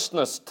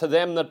foolishness to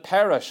them that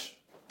perish.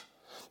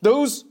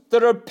 Those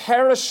that are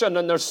perishing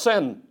in their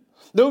sin,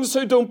 those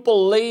who don't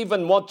believe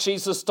in what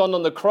Jesus done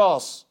on the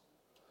cross,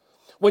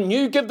 when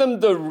you give them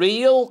the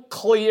real,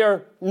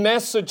 clear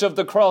message of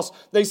the cross,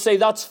 they say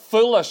that's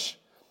foolish.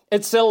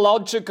 It's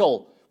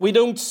illogical. We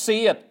don't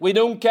see it. We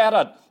don't get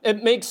it.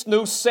 It makes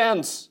no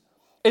sense.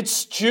 It's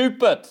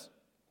stupid.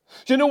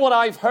 Do you know what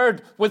I've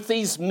heard with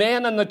these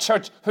men in the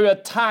church who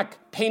attack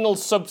penal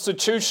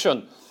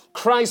substitution?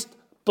 Christ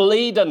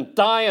bleeding,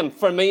 dying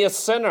for me, a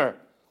sinner.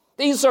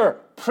 These are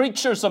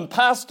preachers and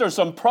pastors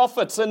and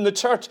prophets in the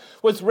church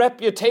with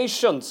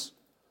reputations.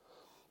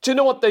 Do you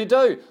know what they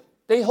do?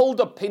 They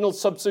hold up penal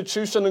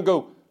substitution and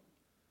go,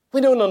 we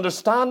don't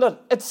understand it.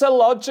 It's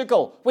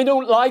illogical. We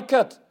don't like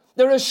it.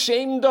 They're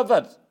ashamed of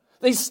it.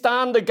 They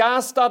stand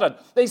aghast at it.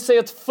 They say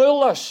it's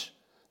foolish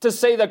to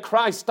say that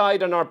Christ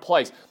died in our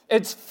place.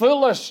 It's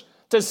foolish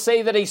to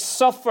say that he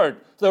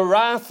suffered the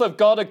wrath of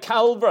God at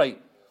Calvary.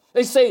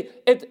 They say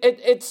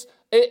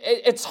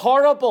it's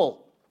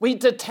horrible. We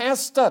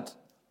detest it.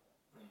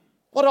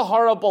 What a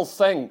horrible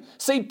thing.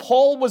 See,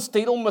 Paul was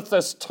dealing with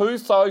this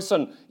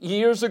 2,000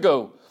 years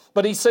ago.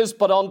 But he says,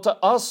 but unto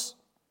us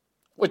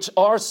which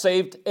are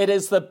saved, it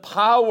is the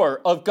power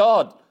of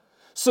God.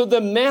 So the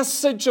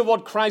message of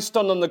what Christ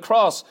done on the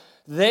cross,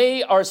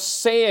 they are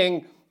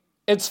saying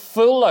it's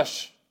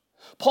foolish.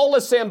 Paul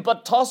is saying,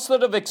 but to us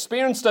that have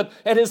experienced it,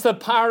 it is the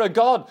power of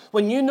God.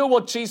 When you know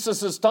what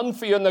Jesus has done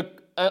for you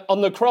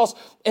on the cross,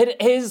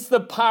 it is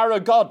the power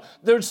of God.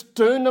 There's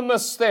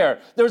dunamis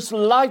there. There's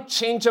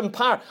life-changing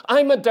power.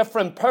 I'm a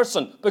different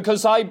person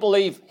because I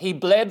believe he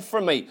bled for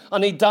me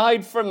and he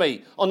died for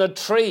me on a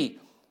tree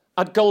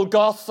at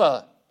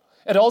Golgotha.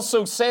 It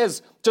also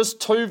says,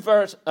 just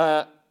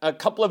a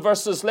couple of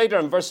verses later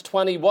in verse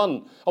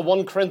 21 of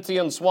 1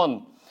 Corinthians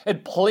 1,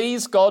 it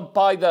pleased God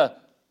by the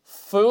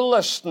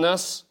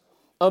foolishness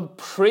of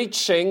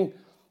preaching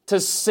to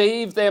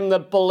save them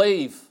that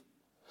believe.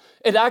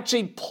 It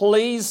actually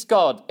pleased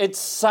God. It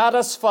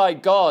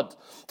satisfied God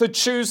to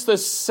choose the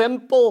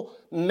simple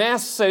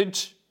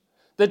message,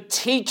 the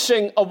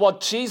teaching of what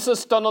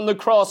Jesus done on the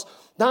cross.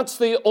 That's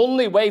the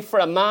only way for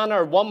a man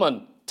or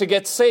woman to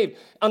get saved.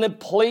 And it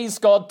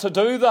pleased God to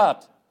do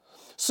that.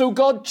 So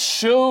God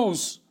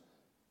chose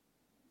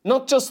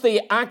not just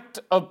the act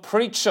of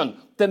preaching,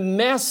 the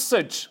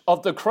message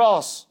of the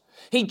cross.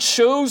 He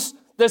chose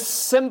the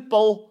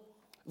simple,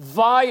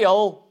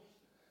 vile,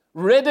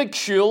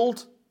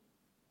 ridiculed,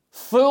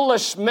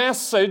 foolish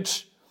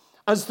message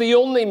as the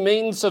only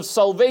means of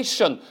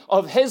salvation,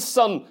 of his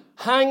son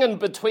hanging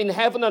between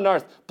heaven and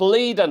earth,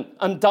 bleeding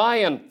and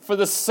dying for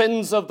the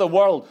sins of the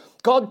world.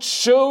 God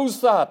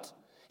chose that.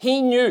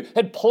 He knew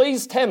it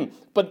pleased him,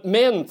 but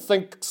men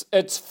think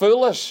it's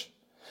foolish.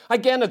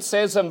 Again, it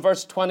says in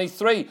verse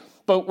 23,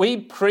 but we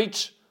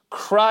preach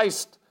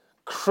Christ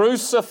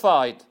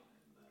crucified,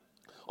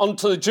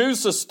 unto the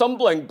Jews a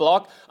stumbling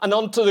block, and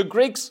unto the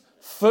Greeks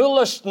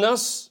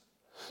foolishness.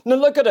 Now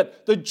look at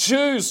it. The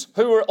Jews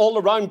who were all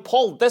around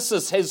Paul, this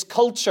is his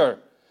culture.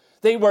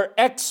 They were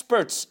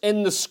experts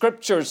in the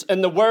scriptures,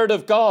 in the word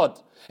of God,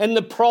 in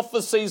the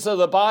prophecies of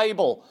the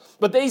Bible.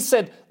 But they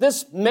said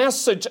this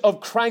message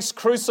of Christ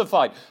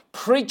crucified,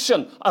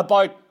 preaching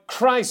about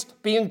Christ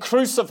being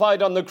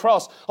crucified on the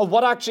cross, of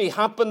what actually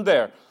happened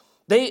there.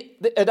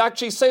 It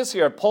actually says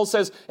here, Paul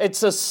says,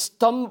 it's a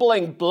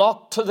stumbling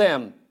block to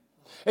them.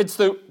 It's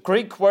the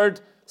Greek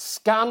word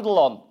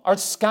scandalon, or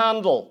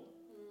scandal.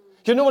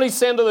 Do you know what he's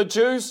saying to the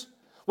Jews?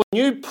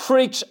 When you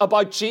preach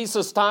about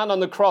Jesus dying on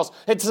the cross,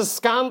 it's a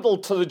scandal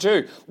to the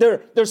Jew.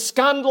 They're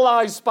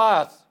scandalized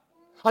by it.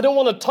 I don't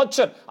want to touch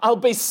it. I'll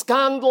be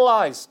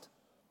scandalized.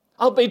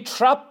 I'll be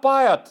trapped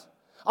by it.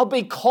 I'll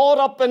be caught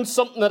up in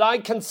something that I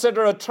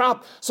consider a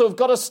trap. So I've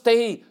got to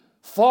stay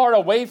far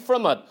away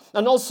from it.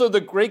 And also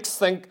the Greeks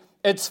think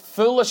it's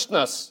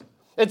foolishness.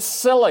 It's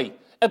silly.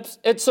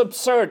 It's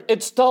absurd.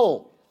 It's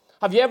dull.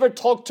 Have you ever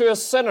talked to a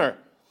sinner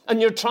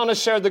and you're trying to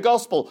share the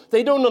gospel?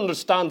 They don't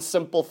understand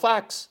simple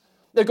facts.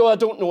 They go, I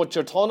don't know what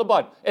you're talking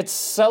about. It's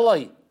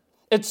silly.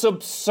 It's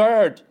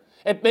absurd.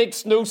 It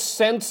makes no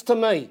sense to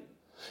me.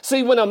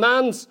 See, when a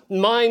man's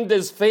mind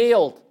is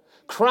veiled,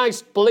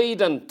 Christ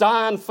bleeding,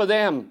 dying for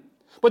them.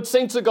 But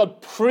saints of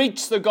God,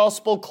 preach the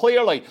gospel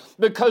clearly,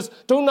 because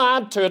don't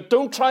add to it.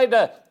 Don't try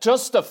to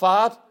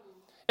justify it.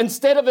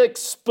 Instead of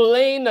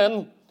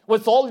explaining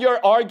with all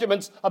your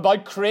arguments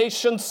about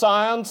creation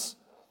science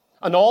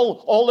and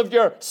all of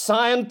your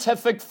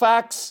scientific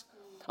facts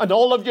and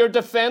all of your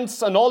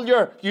defense and all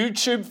your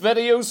YouTube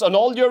videos and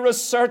all your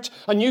research,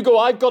 and you go,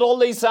 I've got all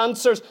these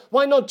answers.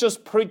 Why not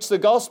just preach the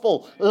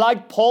gospel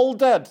like Paul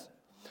did?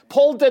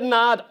 Paul didn't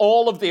add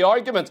all of the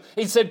arguments.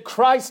 He said,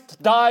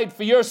 Christ died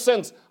for your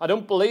sins. I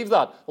don't believe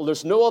that. Well,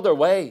 there's no other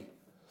way.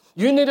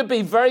 You need to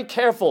be very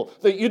careful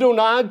that you don't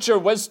add your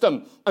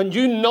wisdom and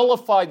you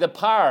nullify the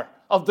power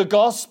of the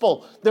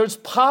gospel. There's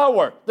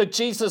power that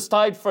Jesus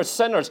died for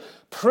sinners.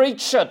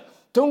 Preach it.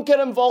 Don't get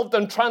involved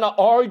in trying to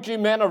argue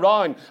men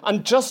around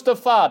and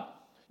justify it.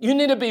 You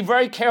need to be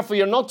very careful.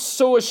 You're not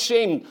so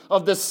ashamed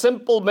of the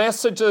simple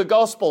message of the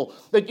gospel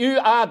that you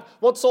add,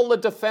 what's all the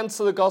defense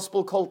of the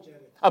gospel called?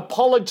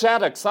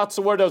 Apologetics. That's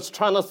the word I was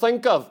trying to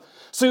think of.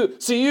 So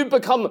you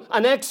become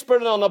an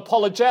expert on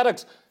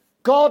apologetics.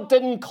 God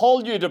didn't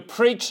call you to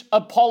preach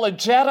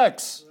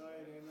apologetics.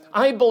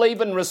 I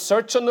believe in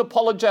research on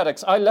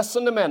apologetics. I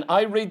listen to men.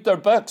 I read their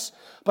books.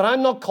 But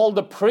I'm not called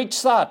to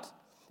preach that.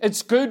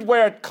 It's good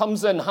where it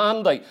comes in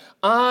handy.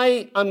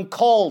 I am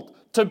called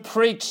to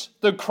preach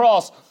the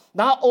cross.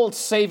 That will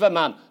save a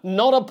man,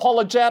 not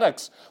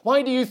apologetics.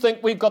 Why do you think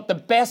we've got the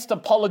best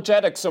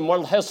apologetics in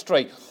world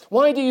history?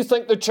 Why do you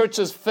think the church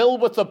is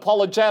filled with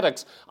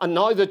apologetics and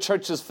now the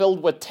church is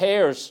filled with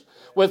tares,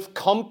 with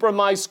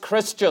compromised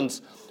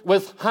Christians,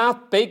 with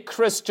half-baked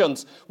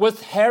Christians,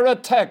 with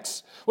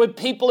heretics, with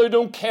people who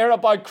don't care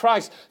about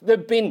Christ?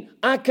 They've been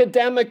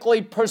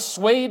academically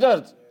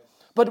persuaded.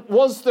 But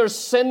was their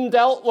sin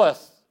dealt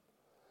with?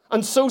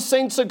 And so,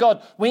 saints of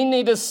God, we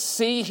need to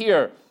see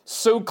here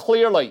so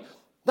clearly.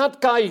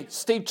 That guy,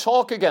 Steve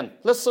Chalk again,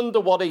 listen to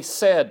what he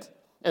said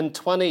in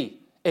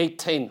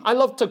 2018. I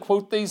love to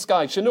quote these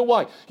guys. You know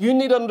why? You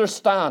need to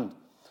understand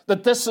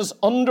that this is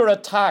under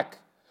attack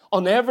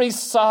on every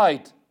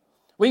side.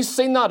 We've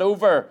seen that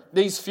over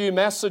these few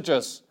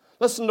messages.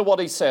 Listen to what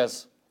he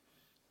says.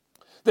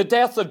 The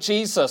death of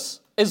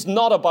Jesus is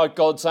not about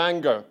God's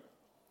anger.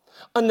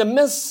 And the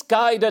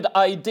misguided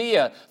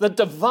idea that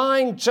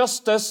divine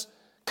justice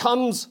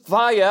comes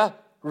via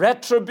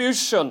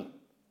retribution.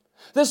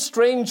 This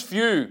strange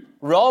view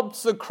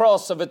robs the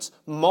cross of its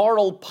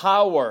moral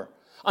power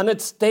and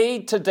its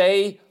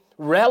day-to-day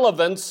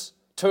relevance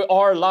to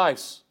our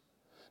lives.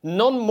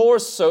 None more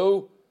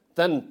so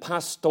than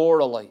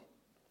pastorally.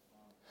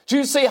 Do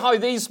you see how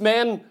these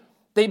men,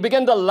 they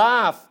begin to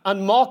laugh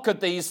and mock at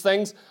these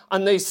things,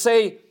 and they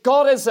say,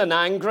 God isn't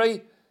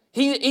angry.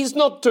 He's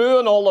not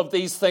doing all of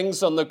these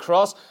things on the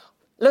cross.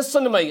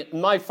 Listen to me,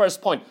 my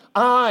first point.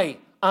 I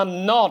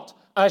am not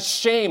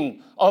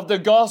ashamed of the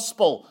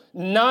gospel.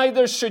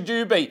 Neither should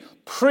you be.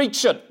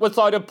 Preach it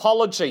without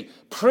apology.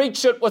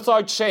 Preach it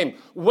without shame.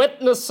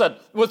 Witness it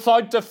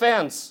without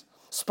defense.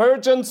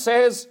 Spurgeon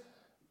says,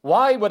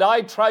 why would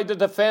I try to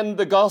defend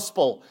the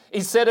gospel?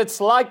 He said, it's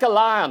like a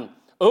lion.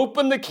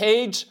 Open the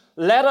cage,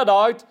 let it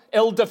out,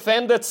 it'll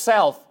defend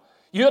itself.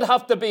 You'd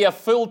have to be a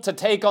fool to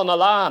take on a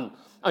lion.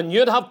 And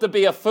you'd have to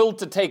be a fool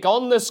to take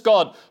on this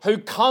God who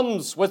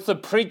comes with the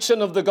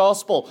preaching of the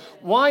gospel.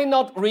 Why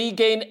not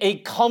regain a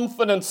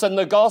confidence in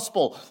the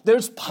gospel?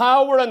 There's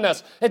power in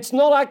this. It's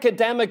not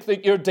academic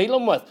that you're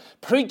dealing with.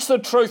 Preach the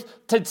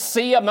truth to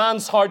see a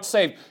man's heart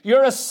saved.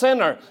 You're a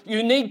sinner.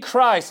 You need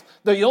Christ.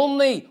 The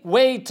only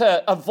way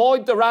to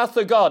avoid the wrath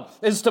of God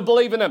is to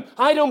believe in him.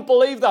 I don't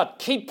believe that.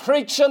 Keep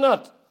preaching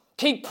it.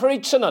 Keep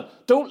preaching it.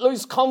 Don't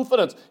lose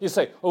confidence. You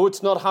say, oh,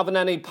 it's not having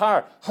any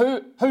power.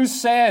 Who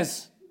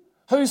says?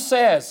 Who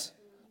says?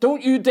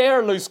 Don't you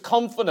dare lose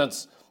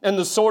confidence in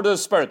the sword of the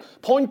Spirit.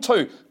 Point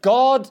 2,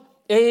 God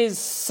is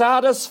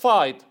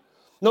satisfied.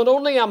 Not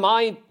only am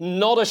I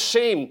not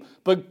ashamed,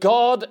 but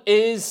God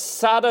is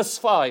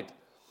satisfied.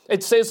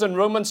 It says in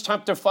Romans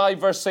chapter 5,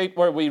 verse 8,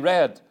 where we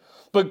read,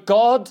 but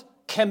God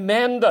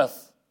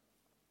commendeth,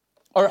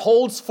 or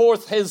holds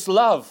forth his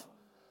love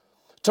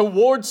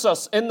towards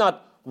us in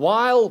that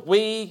while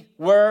we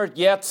were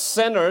yet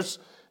sinners,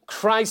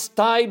 Christ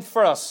died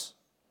for us.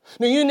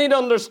 Now, you need to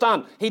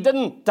understand, he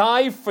didn't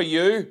die for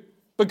you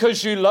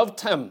because you loved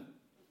him.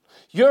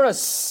 You're a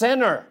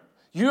sinner.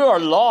 You are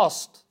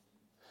lost.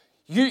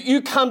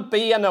 You can't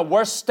be in a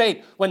worse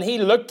state when he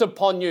looked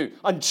upon you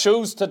and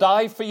chose to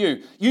die for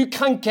you. You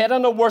can't get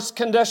in a worse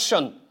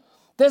condition.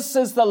 This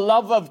is the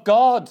love of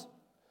God.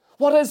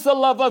 What is the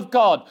love of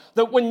God?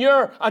 That when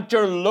you're at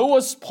your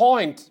lowest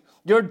point,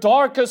 your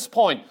darkest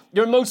point,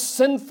 your most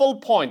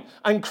sinful point,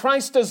 and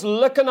Christ is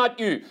looking at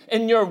you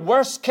in your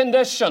worst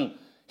condition,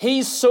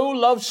 he so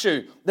loves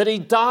you that he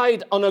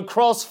died on a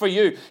cross for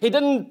you. He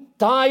didn't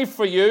die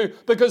for you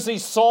because he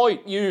saw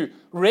you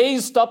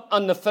raised up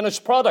on the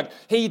finished product.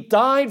 He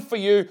died for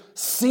you,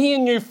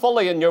 seeing you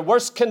fully in your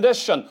worst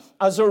condition,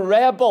 as a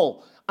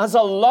rebel, as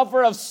a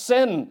lover of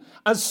sin,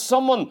 as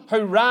someone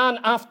who ran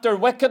after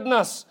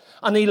wickedness.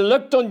 And he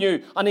looked on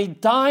you and he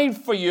died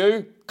for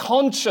you,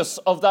 conscious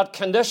of that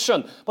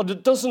condition. But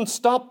it doesn't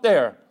stop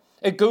there.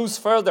 It goes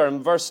further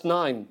in verse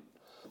 9.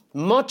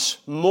 Much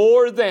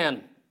more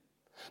then.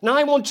 Now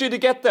I want you to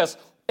get this.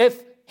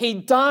 If he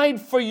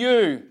died for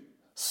you,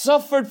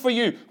 suffered for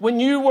you when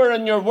you were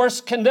in your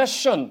worst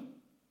condition,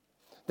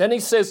 then he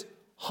says,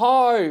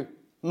 how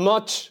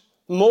much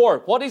more?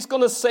 What he's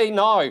going to say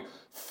now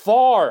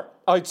far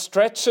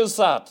outstretches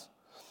that.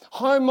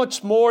 How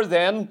much more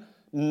then,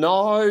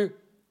 now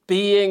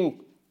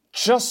being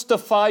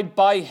justified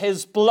by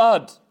his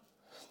blood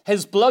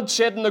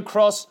shed on the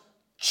cross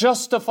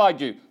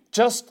justified you,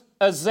 just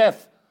as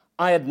if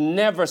I had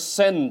never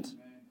sinned.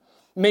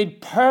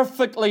 Made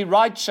perfectly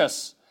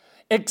righteous,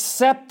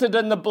 accepted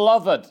in the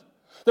beloved,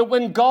 That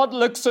when God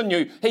looks on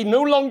you, he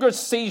no longer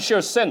sees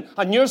your sin,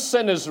 and your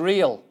sin is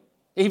real,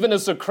 even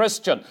as a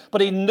Christian,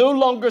 but he no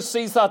longer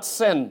sees that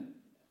sin.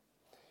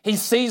 He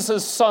sees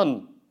his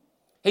Son.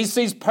 He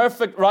sees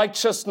perfect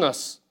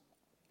righteousness.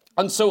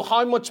 And so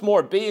how much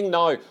more, being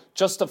now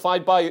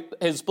justified by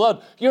his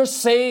blood, you're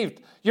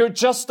saved, you're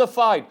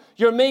justified,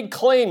 you're made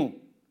clean.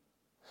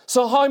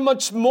 So how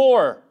much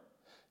more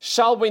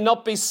shall we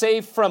not be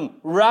saved from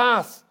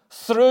wrath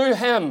through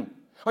him?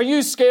 Are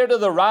you scared of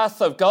the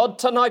wrath of God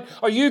tonight?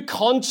 Are you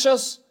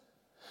conscious?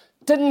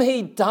 Didn't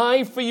he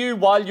die for you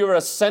while you're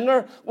a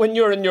sinner, when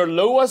you're in your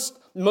lowest,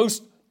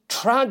 most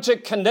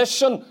tragic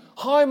condition?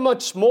 How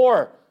much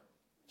more?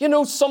 You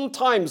know,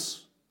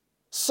 sometimes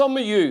some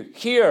of you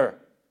here,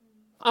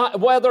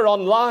 whether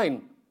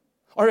online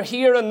or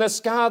here in this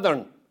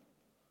gathering,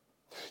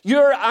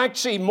 you're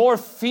actually more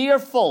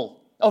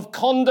fearful of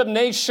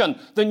condemnation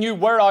than you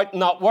were out in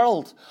that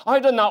world.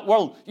 Out in that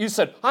world, you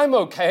said, I'm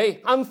okay,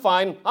 I'm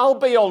fine, I'll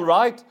be all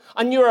right.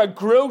 And you're a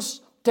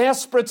gross,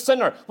 desperate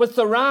sinner with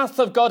the wrath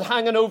of God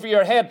hanging over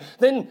your head.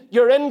 Then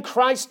you're in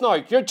Christ now.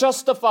 You're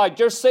justified,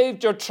 you're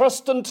saved, you're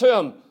trusting to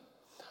him.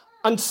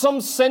 And some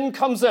sin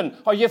comes in,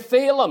 or you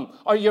fail him,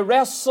 or you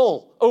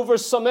wrestle over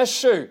some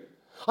issue.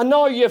 And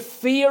now you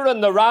fear in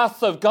the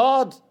wrath of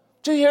God.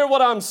 Do you hear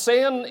what I'm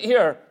saying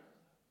here?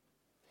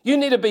 You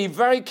need to be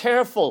very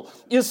careful.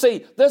 You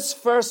see, this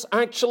verse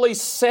actually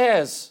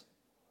says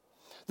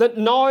that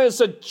now as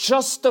a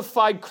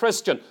justified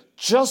Christian,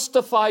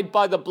 justified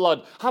by the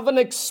blood, having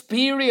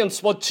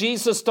experienced what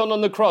Jesus done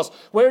on the cross.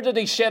 Where did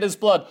he shed his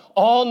blood?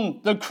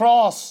 On the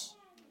cross.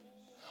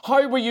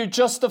 How were you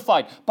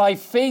justified? By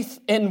faith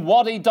in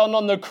what he done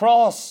on the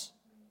cross.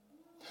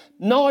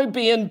 Now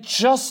being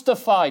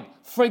justified,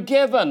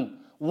 forgiven,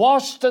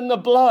 washed in the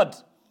blood,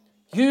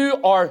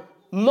 you are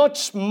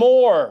much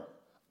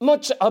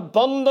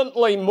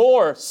abundantly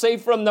more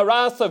saved from the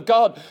wrath of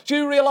God. Do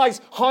you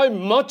realize how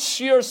much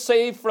you're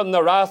saved from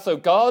the wrath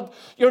of God?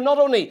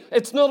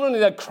 It's not only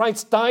that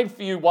Christ died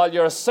for you while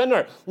you're a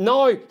sinner.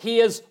 Now he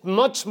has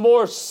much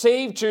more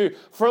saved you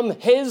from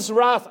his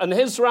wrath, and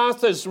his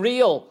wrath is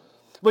real.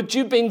 But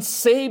you've been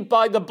saved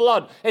by the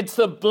blood. It's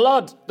the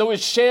blood that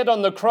was shed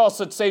on the cross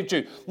that saved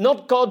you.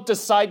 Not God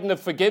deciding to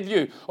forgive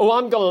you. Oh,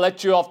 I'm going to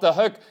let you off the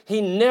hook.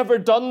 He never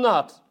done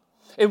that.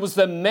 It was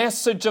the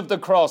message of the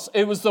cross.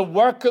 It was the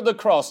work of the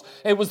cross.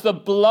 It was the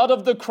blood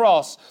of the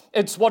cross.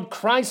 It's what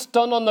Christ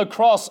done on the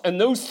cross in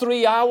those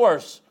 3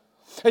 hours.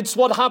 It's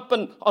what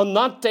happened on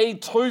that day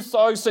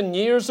 2,000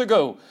 years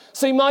ago.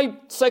 See, my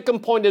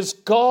second point is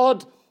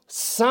God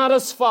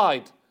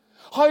satisfied.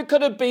 How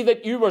could it be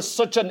that you were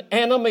such an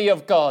enemy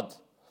of God?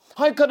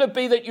 How could it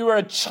be that you were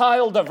a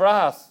child of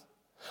wrath?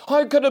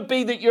 How could it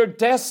be that your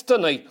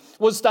destiny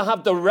was to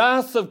have the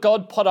wrath of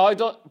God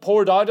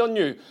poured out on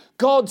you?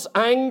 God's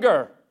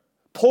anger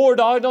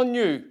poured out on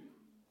you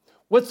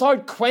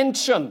without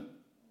quenching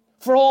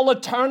for all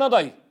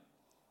eternity.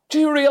 Do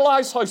you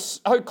realize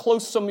how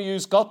close some of you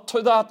got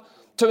to that?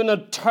 To an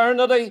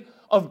eternity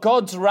of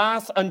God's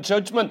wrath and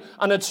judgment,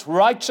 and it's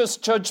righteous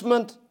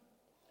judgment.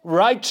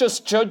 Righteous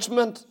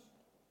judgment.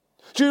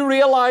 Do you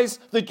realize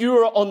that you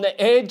are on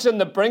the edge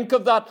and the brink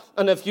of that?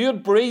 And if you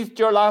had breathed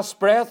your last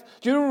breath,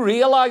 do you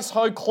realize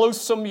how close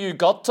some of you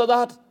got to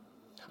that?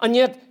 And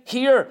yet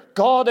here,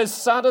 God is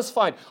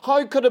satisfied.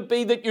 How could it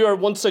be that you were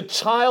once a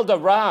child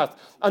of wrath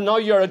and now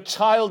you're a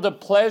child of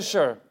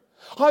pleasure?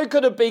 How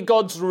could it be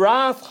God's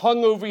wrath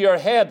hung over your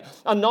head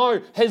and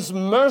now his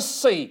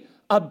mercy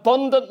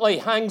abundantly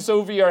hangs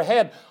over your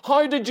head?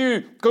 How did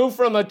you go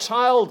from a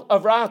child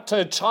of wrath to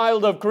a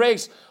child of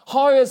grace?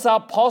 How is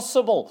that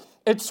possible?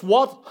 It's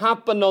what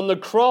happened on the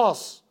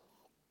cross.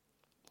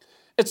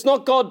 It's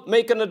not God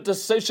making a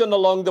decision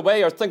along the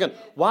way or thinking,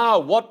 wow,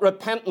 what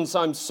repentance,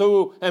 I'm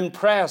so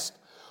impressed.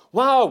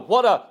 Wow,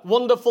 what a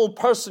wonderful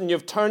person,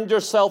 you've turned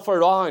yourself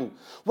around.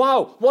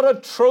 Wow, what a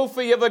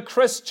trophy of a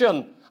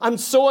Christian. I'm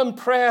so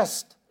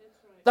impressed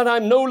that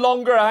I'm no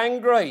longer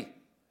angry.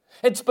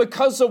 It's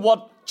because of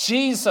what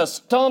Jesus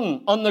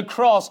done on the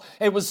cross.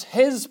 It was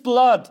his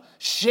blood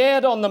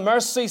shed on the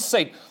mercy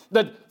seat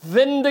that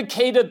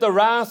vindicated the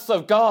wrath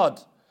of God.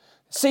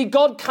 See,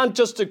 God can't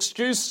just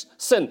excuse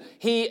sin.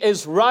 He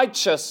is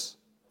righteous,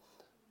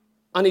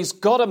 and he's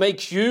got to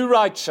make you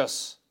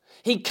righteous.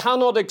 He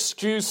cannot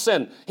excuse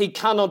sin. He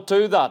cannot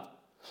do that.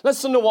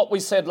 Listen to what we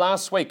said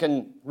last week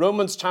in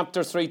Romans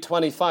chapter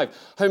 3:25.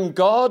 Whom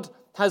God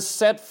has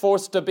set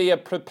forth to be a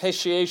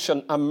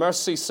propitiation, a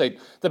mercy seat,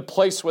 the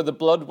place where the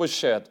blood was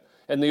shed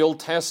in the Old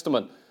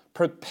Testament.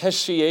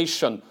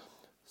 Propitiation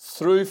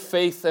through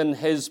faith in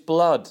his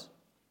blood.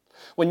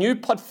 When you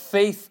put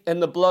faith in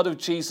the blood of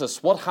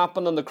Jesus, what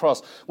happened on the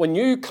cross? When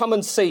you come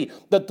and see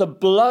that the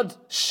blood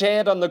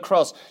shed on the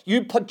cross,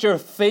 you put your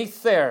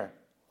faith there.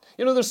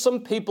 You know, there's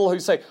some people who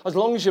say, as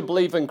long as you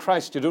believe in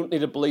Christ, you don't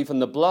need to believe in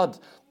the blood.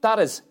 That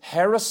is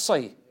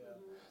heresy.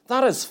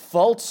 That is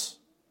false.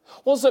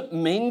 What does it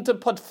mean to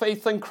put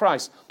faith in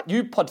Christ?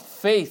 You put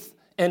faith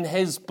in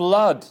his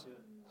blood.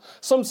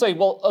 Some say,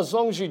 well, as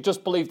long as you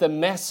just believe the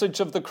message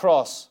of the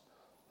cross.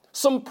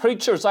 Some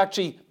preachers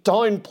actually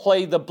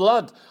downplay the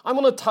blood. I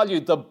want to tell you,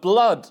 the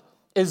blood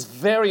is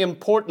very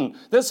important.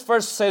 This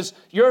verse says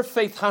your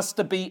faith has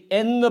to be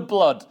in the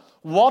blood.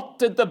 What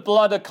did the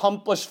blood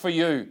accomplish for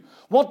you?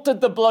 What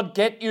did the blood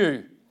get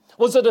you?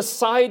 Was it a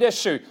side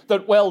issue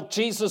that, well,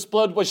 Jesus'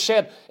 blood was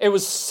shed? It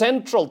was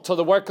central to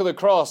the work of the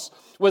cross.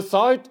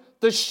 Without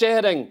the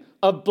shedding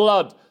of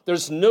blood,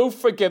 there's no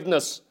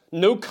forgiveness,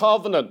 no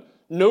covenant,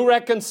 no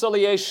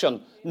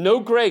reconciliation, no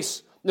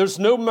grace. There's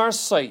no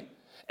mercy.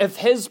 If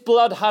his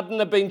blood hadn't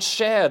have been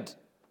shed,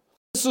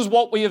 this is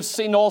what we have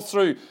seen all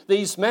through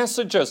these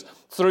messages.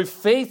 Through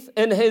faith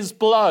in his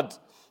blood,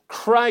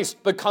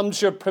 Christ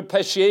becomes your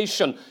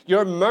propitiation,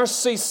 your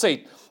mercy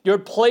seat, your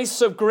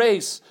place of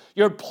grace,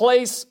 your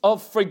place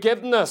of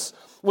forgiveness.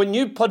 When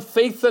you put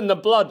faith in the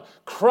blood,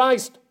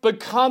 Christ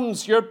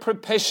becomes your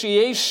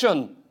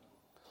propitiation.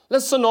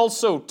 Listen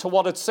also to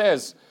what it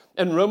says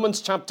in Romans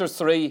chapter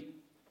 3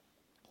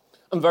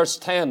 and verse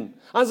 10.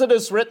 As it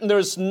is written, there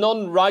is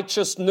none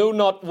righteous, no,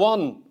 not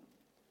one.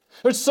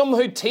 There's some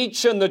who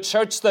teach in the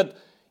church that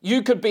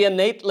you could be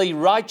innately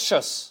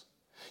righteous.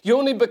 You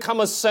only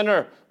become a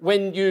sinner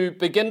when you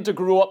begin to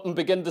grow up and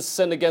begin to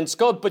sin against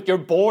God, but you're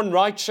born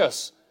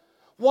righteous.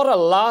 What a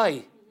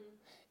lie.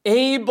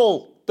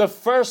 Abel, the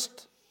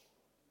first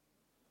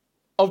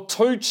of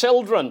two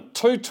children,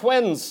 two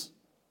twins.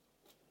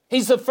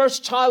 He's the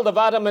first child of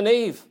Adam and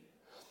Eve.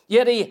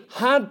 Yet he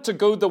had to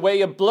go the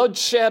way of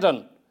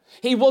bloodshedding.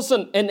 He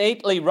wasn't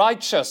innately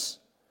righteous.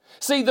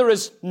 See, there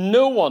is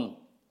no one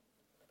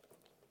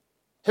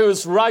who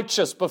is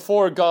righteous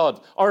before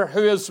God or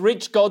who has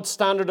reached God's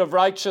standard of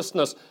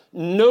righteousness.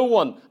 No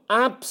one,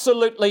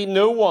 absolutely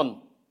no one.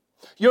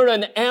 You're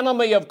an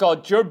enemy of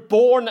God. You're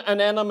born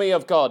an enemy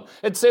of God.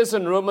 It says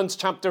in Romans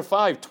chapter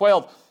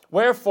 5:12,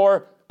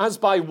 wherefore, as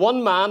by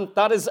one man,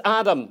 that is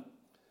Adam,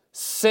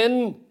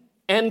 sin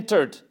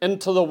entered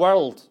into the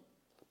world.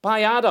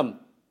 By Adam.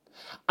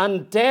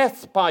 And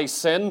death by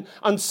sin,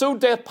 and so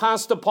death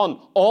passed upon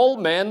all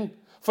men,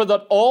 for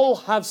that all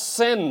have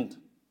sinned.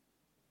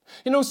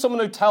 You know, someone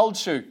who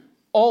tells you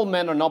all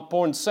men are not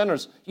born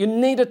sinners, you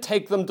need to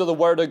take them to the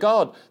Word of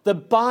God. The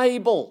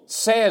Bible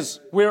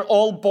says we're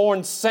all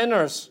born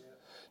sinners.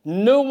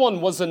 No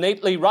one was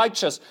innately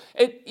righteous.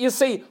 You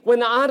see,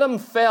 when Adam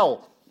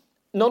fell,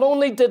 not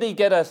only did he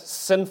get a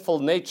sinful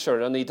nature,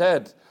 and he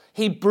did,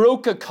 he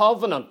broke a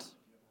covenant.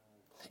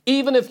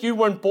 Even if you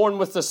weren't born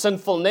with the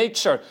sinful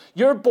nature,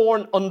 you're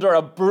born under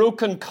a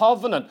broken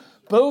covenant.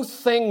 Both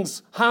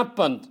things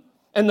happened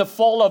in the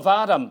fall of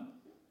Adam.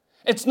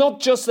 It's not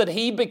just that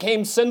he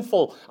became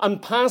sinful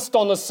and passed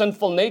on a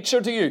sinful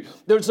nature to you.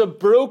 There's a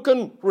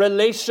broken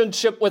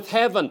relationship with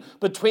heaven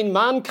between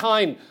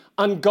mankind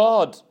and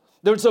God.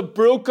 There's a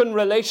broken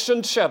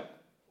relationship.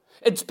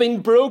 It's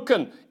been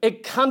broken.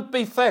 It can't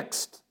be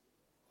fixed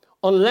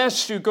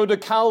unless you go to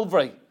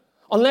Calvary,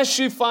 unless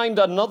you find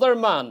another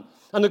man.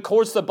 And of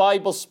course, the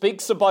Bible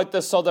speaks about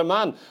this other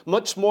man,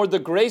 much more the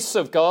grace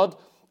of God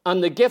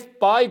and the gift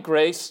by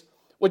grace,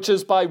 which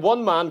is by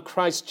one man,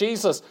 Christ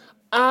Jesus.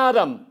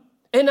 Adam.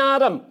 In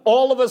Adam,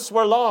 all of us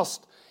were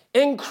lost.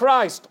 In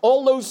Christ,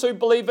 all those who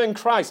believe in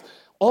Christ,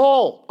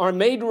 all are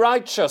made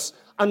righteous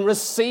and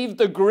receive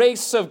the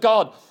grace of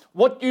God.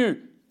 What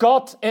you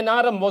got in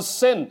Adam was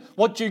sin.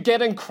 What you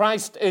get in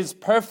Christ is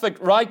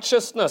perfect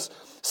righteousness.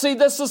 See,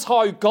 this is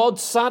how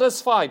God's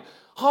satisfied.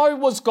 How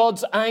was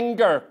God's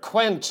anger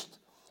quenched?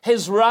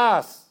 His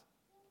wrath,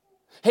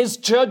 his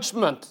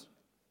judgment.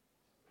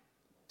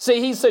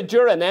 See, he said,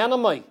 you're an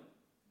enemy.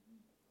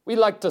 We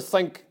like to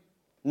think,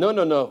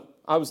 no.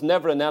 I was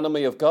never an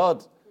enemy of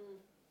God.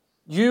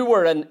 You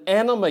were an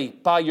enemy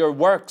by your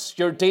works,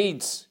 your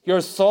deeds,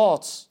 your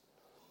thoughts.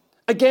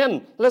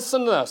 Again,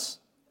 listen to this.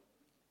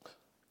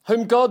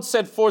 Whom God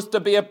set forth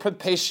to be a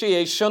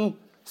propitiation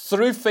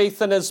through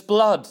faith in his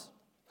blood.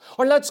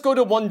 Or let's go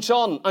to 1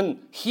 John and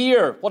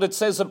hear what it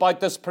says about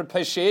this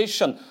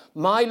propitiation.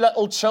 My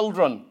little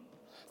children,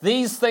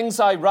 these things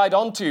I write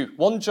unto you.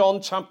 1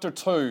 John chapter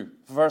 2,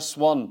 verse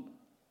 1.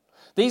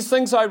 These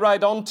things I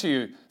write unto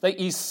you, that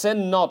ye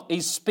sin not.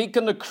 He's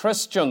speaking to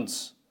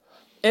Christians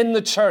in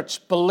the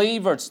church,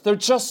 believers. They're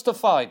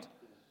justified.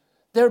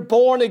 They're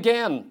born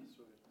again.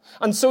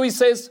 And so he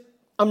says,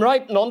 I'm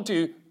writing unto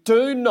you,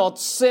 do not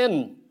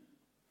sin.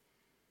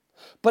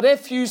 But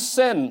if you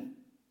sin,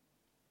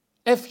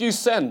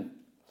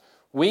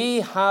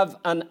 we have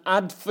an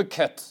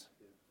advocate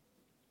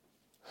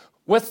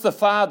with the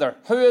Father.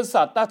 Who is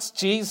that? That's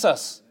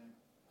Jesus.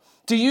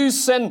 Do you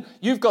sin?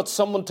 You've got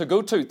someone to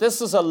go to.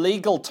 This is a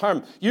legal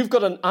term. You've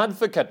got an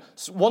advocate,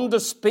 one to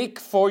speak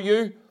for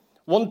you,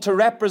 one to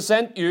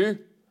represent you,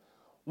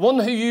 one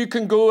who you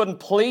can go and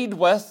plead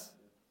with.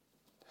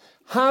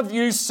 Have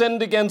you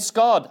sinned against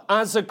God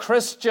as a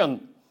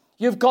Christian?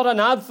 You've got an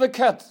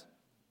advocate.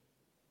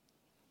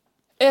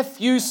 If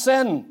you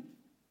sin,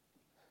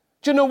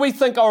 do you know, we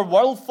think our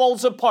world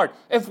falls apart.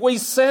 If we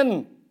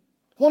sin,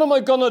 what am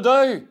I going to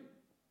do?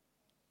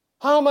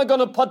 How am I going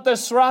to put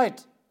this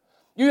right?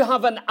 You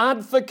have an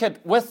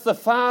advocate with the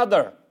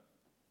Father.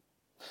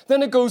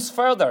 Then it goes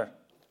further.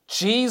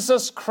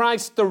 Jesus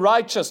Christ the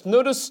righteous.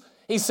 Notice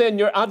he's saying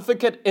your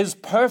advocate is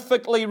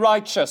perfectly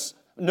righteous.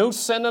 No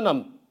sin in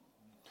him.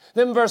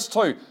 Then verse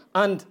 2,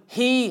 and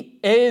he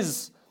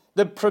is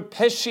the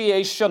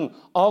propitiation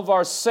of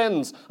our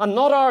sins. And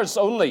not ours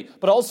only,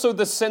 but also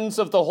the sins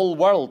of the whole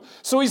world.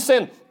 So he's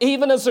saying,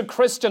 even as a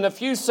Christian,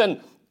 if you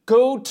sin,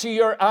 go to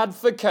your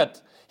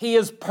advocate. He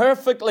is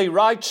perfectly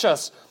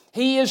righteous.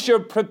 He is your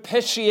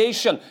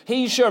propitiation.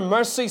 He's your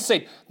mercy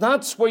seat.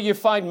 That's where you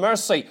find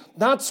mercy.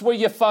 That's where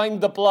you find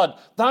the blood.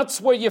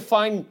 That's where you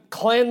find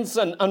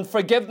cleansing and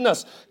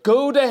forgiveness.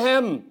 Go to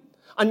him.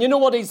 And you know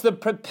what? He's the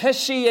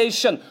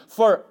propitiation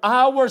for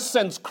our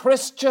sins,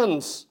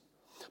 Christians.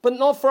 But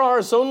not for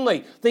ours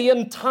only, the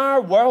entire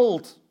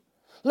world.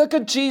 Look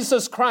at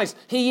Jesus Christ.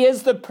 He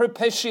is the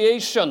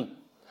propitiation.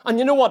 And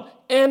you know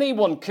what?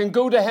 Anyone can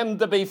go to him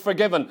to be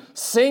forgiven.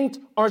 Saint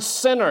or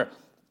sinner,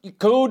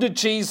 go to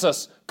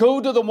Jesus. Go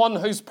to the one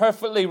who's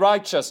perfectly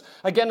righteous.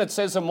 Again, it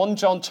says in 1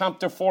 John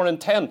chapter 4 and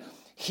 10,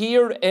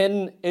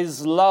 herein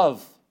is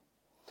love.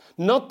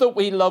 Not that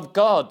we love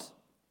God,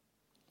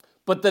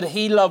 but that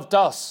he loved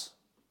us.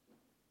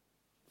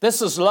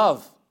 This is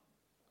love.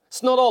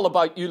 It's not all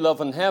about you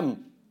loving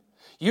him.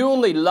 You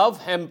only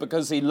love him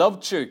because he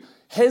loved you.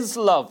 His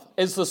love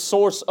is the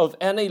source of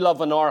any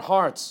love in our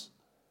hearts.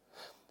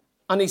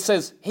 And he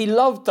says he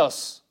loved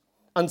us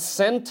and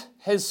sent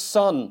his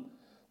son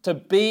to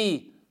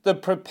be the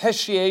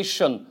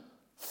propitiation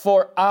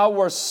for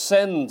our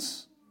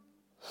sins.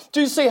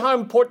 Do you see how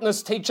important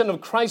this teaching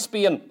of Christ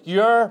being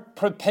your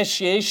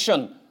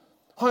propitiation?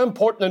 How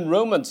important in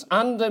Romans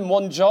and in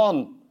 1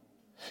 John.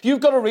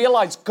 You've got to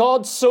realize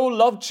God so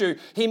loved you,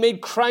 he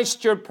made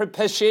Christ your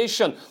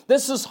propitiation.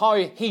 This is how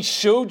he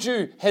showed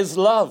you his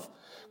love.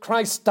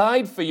 Christ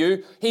died for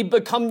you. He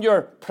become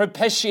your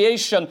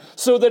propitiation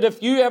so that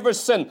if you ever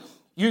sin,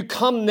 you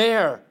come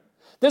there.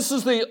 This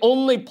is the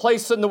only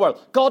place in the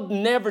world. God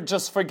never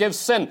just forgives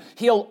sin.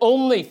 He'll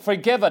only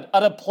forgive it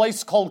at a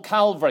place called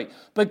Calvary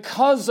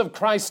because of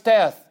Christ's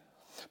death,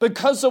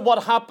 because of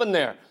what happened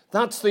there.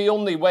 That's the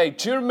only way.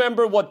 Do you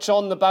remember what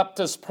John the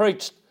Baptist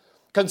preached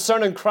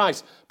concerning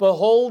Christ?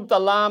 Behold the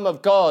Lamb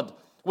of God,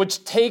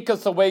 which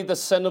taketh away the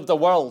sin of the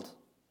world.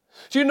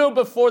 Do you know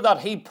before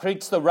that he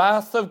preached the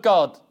wrath of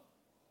God?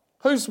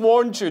 Who's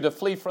warned you to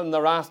flee from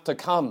the wrath to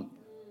come?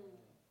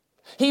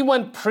 He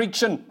went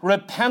preaching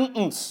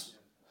repentance.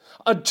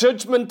 A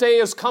judgment day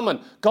is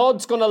coming.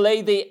 God's going to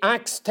lay the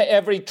axe to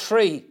every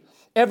tree,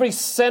 every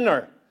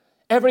sinner,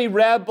 every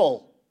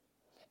rebel,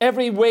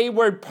 every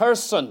wayward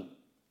person.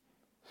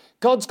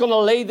 God's going to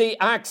lay the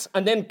axe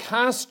and then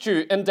cast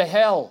you into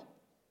hell.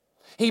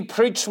 He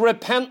preached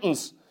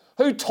repentance.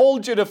 Who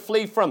told you to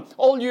flee from?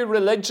 All you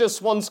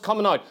religious ones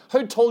coming out.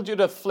 Who told you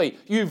to flee?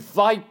 You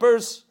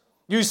vipers,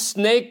 you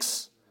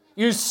snakes,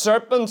 you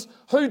serpents.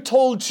 Who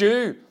told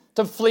you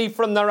to flee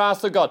from the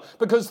wrath of God?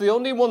 Because the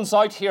only ones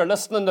out here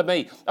listening to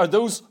me are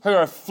those who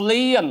are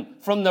fleeing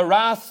from the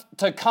wrath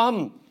to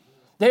come.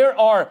 There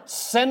are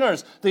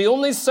sinners. The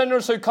only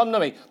sinners who come to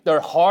me, they're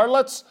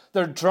harlots,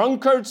 they're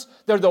drunkards,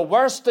 they're the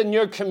worst in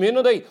your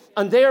community,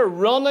 and they're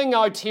running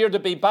out here to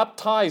be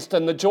baptized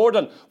in the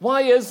Jordan.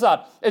 Why is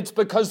that? It's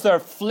because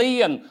they're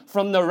fleeing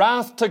from the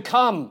wrath to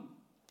come.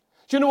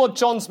 Do you know what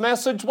John's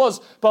message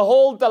was?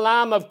 Behold the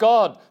Lamb of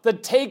God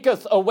that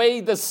taketh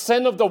away the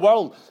sin of the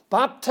world.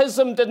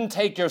 Baptism didn't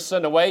take your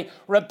sin away.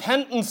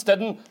 Repentance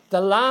didn't.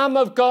 The Lamb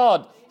of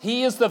God,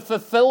 he is the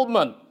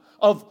fulfillment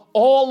of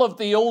all of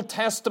the Old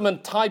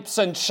Testament types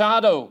and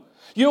shadow.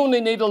 You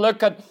only need to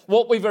look at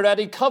what we've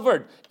already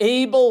covered.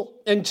 Abel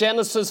in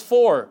Genesis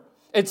 4.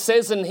 It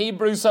says in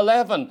Hebrews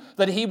 11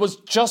 that he was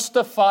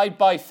justified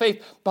by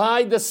faith,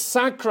 by the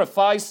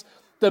sacrifice,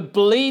 the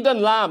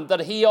bleeding lamb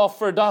that he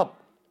offered up.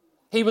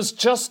 He was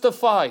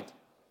justified.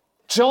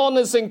 John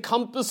is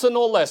encompassing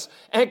all this.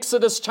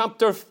 Exodus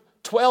chapter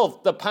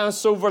 12, the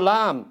Passover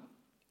lamb.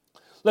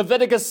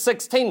 Leviticus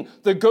 16,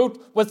 the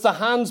goat with the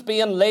hands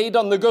being laid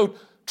on the goat,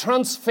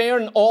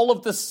 transferring all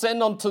of the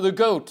sin onto the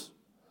goat.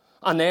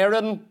 And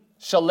Aaron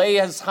shall lay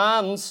his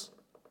hands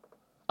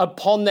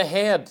upon the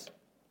head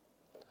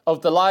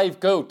of the live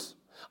goat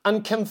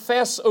and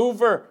confess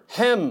over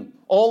him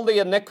all the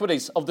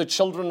iniquities of the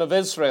children of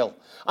Israel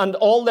and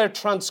all their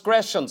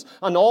transgressions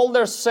and all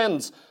their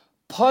sins,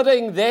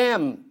 putting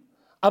them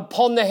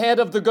upon the head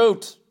of the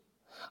goat,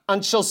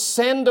 and shall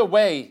send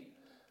away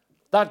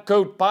that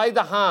goat by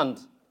the hand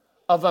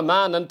of a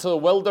man into the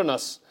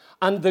wilderness.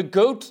 And the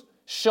goat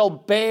shall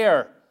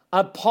bear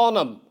upon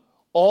him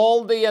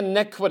all the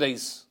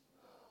iniquities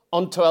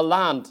unto a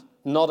land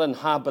not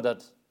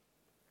inhabited.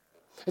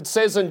 It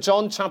says in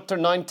John chapter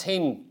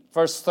 19,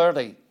 verse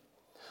 30,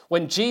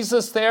 when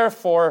Jesus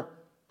therefore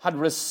had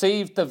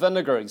received the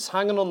vinegar, he's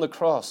hanging on the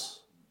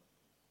cross.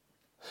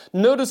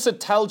 Notice it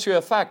tells you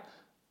a fact.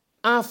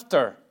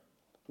 After,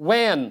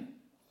 when,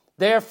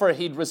 therefore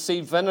he'd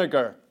received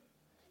vinegar,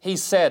 he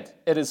said,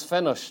 it is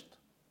finished.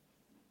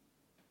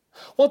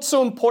 What's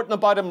so important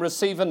about him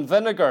receiving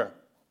vinegar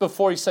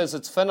before he says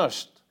it's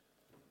finished?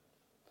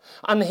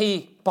 And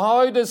he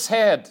bowed his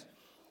head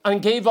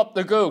and gave up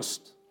the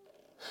ghost.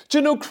 Do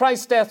you know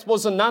Christ's death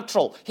wasn't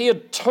natural? He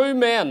had two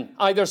men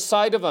either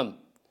side of him.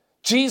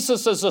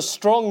 Jesus is a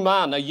strong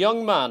man, a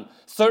young man,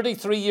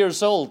 33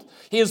 years old.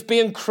 He is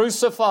being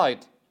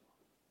crucified.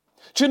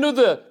 Do you know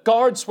the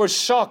guards were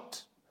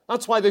shocked?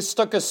 That's why they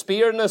stuck a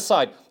spear in his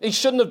side. He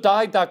shouldn't have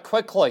died that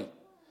quickly.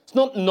 It's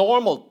not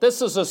normal.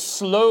 This is a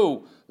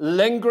slow,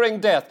 lingering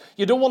death.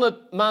 You don't want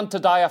a man to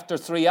die after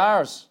 3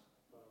 hours.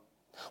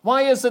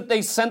 Why is it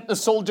they sent the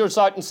soldiers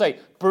out and say,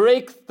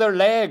 break their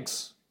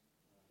legs?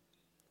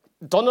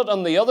 Done it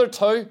on the other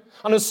two.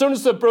 And as soon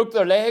as they broke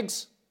their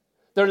legs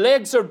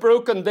are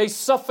broken. They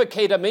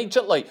suffocate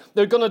immediately.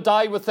 They're going to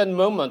die within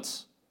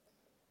moments.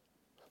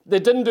 They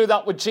didn't do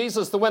that with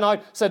Jesus. They went out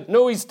and said,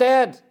 no, he's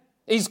dead.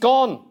 He's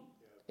gone.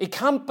 He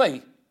can't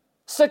be.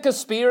 Stuck a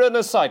spear in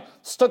his side.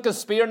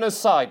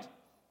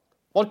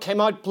 What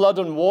came out? Blood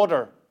and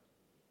water.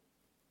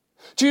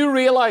 Do you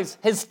realize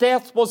his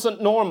death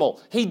wasn't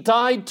normal? He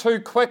died too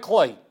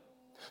quickly.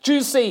 Do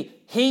you see?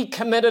 He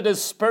committed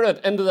his spirit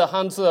into the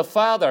hands of the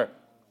Father.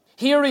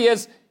 Here he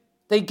is.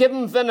 They give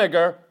him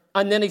vinegar,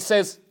 and then he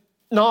says,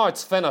 no,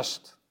 it's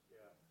finished.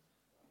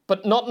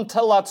 But not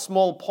until that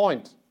small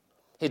point.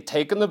 He'd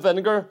taken the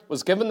vinegar,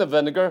 was given the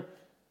vinegar.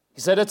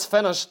 He said, it's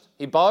finished.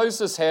 He bows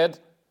his head,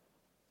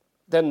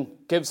 then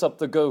gives up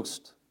the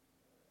ghost.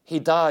 He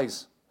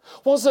dies.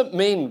 What does it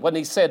mean when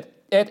he said,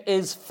 it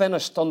is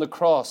finished on the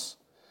cross?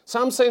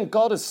 So I'm saying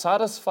God is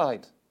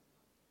satisfied.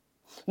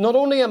 Not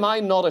only am I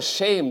not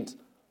ashamed,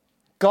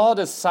 God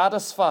is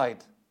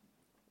satisfied.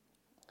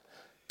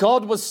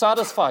 God was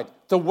satisfied.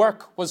 The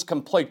work was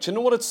complete. Do you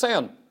know what it's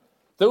saying?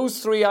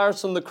 Those 3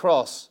 hours on the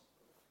cross,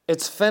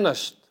 it's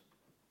finished.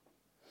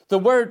 The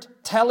word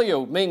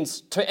teleo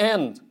means to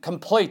end,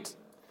 complete.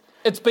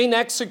 It's been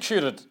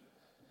executed.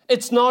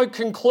 It's now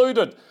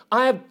concluded.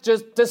 I have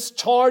just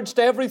discharged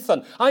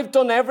everything. I've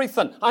done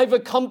everything. I've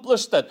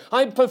accomplished it.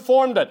 I've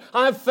performed it.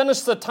 I've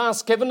finished the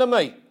task given to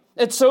me.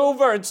 It's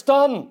over. It's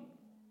done.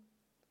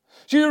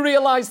 Do you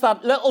realize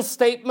that little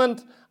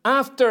statement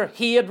after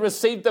he had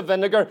received the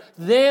vinegar,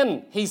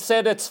 then he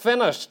said it's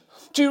finished?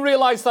 Do you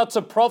realize that's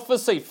a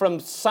prophecy from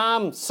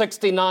Psalm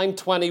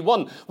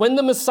 69:21? When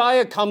the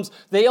Messiah comes,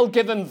 they'll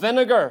give him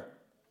vinegar.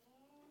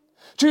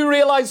 Do you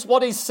realize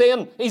what he's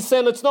saying? He's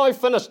saying it's now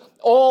finished.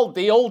 All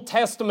the Old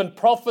Testament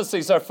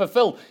prophecies are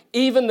fulfilled,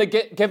 even the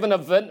giving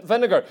of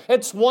vinegar.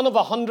 It's one of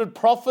 100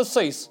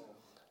 prophecies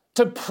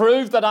to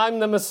prove that I'm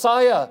the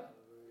Messiah.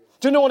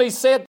 Do you know what he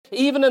said?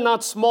 Even in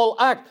that small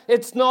act,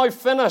 it's now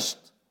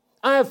finished.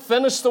 I have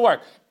finished the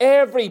work.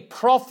 Every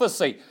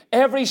prophecy,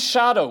 every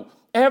shadow,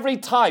 every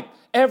type,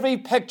 every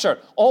picture,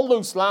 all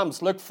those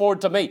lambs look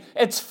forward to me.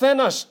 It's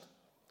finished.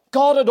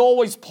 God had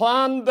always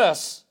planned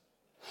this.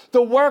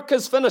 The work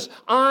is finished.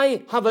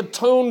 I have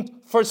atoned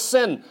for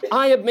sin.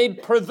 I have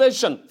made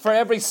provision for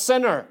every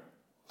sinner.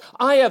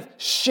 I have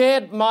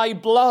shed my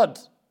blood.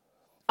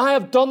 I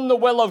have done the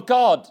will of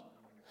God.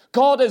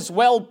 God is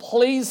well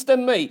pleased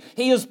in me.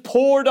 He has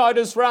poured out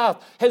his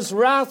wrath. His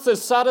wrath is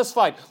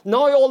satisfied.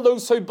 Now all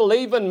those who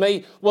believe in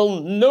me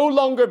will no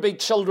longer be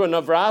children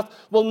of wrath,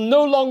 will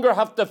no longer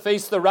have to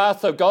face the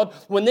wrath of God.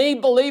 When they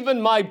believe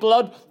in my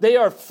blood, they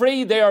are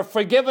free, they are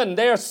forgiven,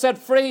 they are set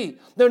free.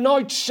 They're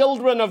now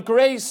children of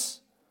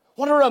grace.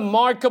 What a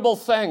remarkable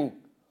thing.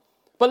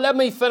 But let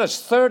me finish.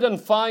 Third and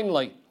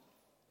finally,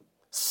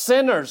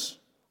 sinners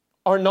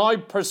are now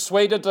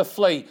persuaded to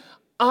flee.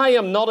 I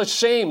am not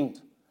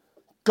ashamed.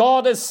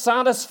 God is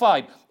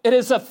satisfied. It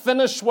is a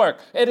finished work.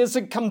 It is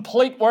a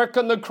complete work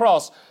on the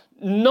cross.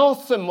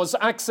 Nothing was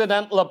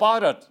accidental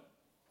about it.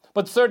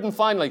 But third and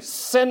finally,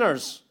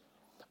 sinners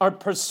are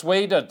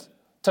persuaded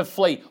to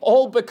flee,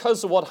 all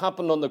because of what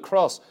happened on the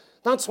cross.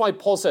 That's why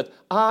Paul said,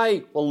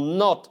 I will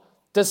not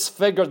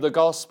disfigure the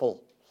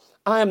gospel.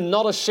 I am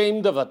not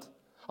ashamed of it.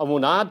 I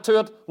won't add to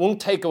it,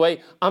 won't take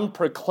away. I'm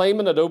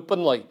proclaiming it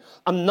openly.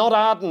 I'm not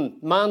adding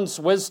man's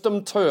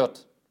wisdom to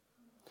it.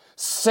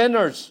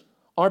 Sinners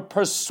are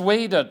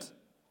persuaded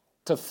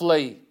to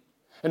flee.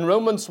 In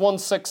Romans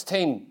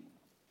 1:16,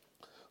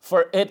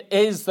 for it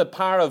is the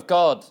power of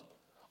God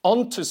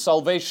unto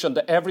salvation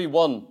to every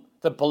one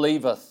that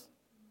believeth.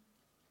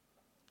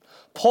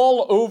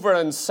 Paul over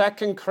in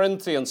 2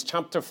 Corinthians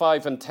chapter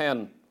 5 and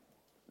 10,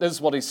 this is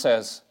what he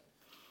says.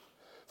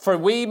 For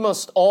we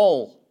must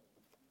all,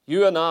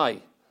 you and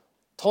I,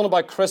 talking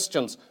about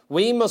Christians,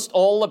 we must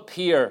all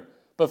appear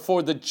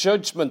before the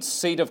judgment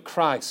seat of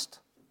Christ.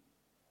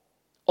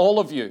 All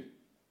of you.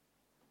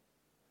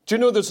 Do you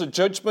know there's a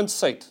judgment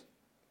seat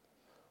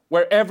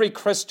where every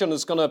Christian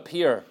is going to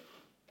appear?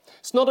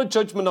 It's not a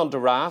judgment unto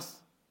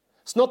wrath.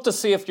 It's not to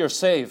see if you're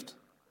saved.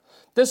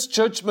 This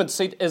judgment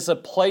seat is a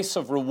place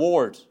of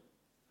reward.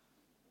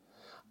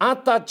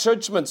 At that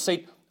judgment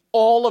seat,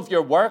 all of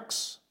your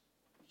works,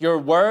 your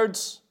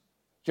words,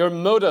 your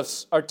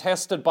motives are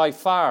tested by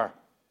fire.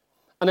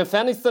 And if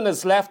anything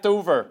is left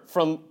over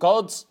from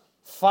God's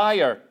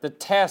fire that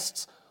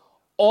tests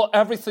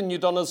everything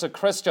you've done as a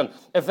Christian,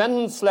 if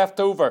anything's left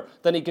over,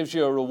 then he gives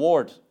you a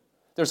reward.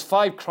 There's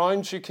 5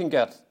 crowns you can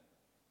get.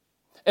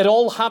 It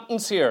all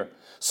happens here.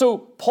 So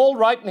Paul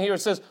writing here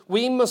says,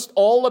 we must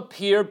all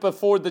appear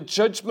before the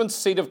judgment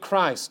seat of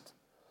Christ,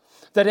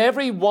 that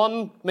every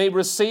one may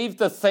receive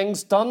the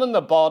things done in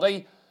the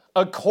body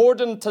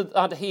according to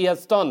that he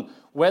hath done,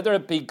 whether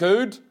it be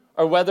good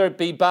or whether it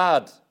be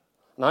bad.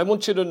 And I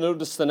want you to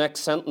notice the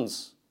next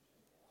sentence.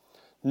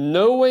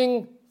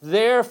 Knowing,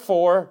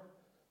 therefore,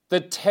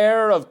 the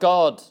terror of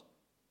God,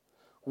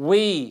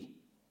 we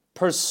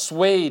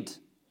persuade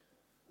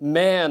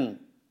men,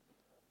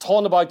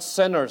 talking about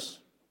sinners.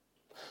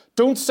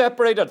 Don't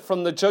separate it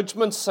from the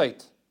judgment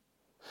seat.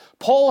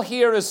 Paul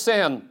here is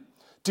saying,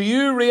 do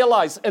you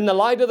realize in the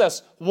light of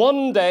this,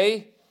 one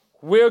day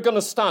we're going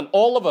to stand,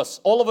 all of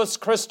us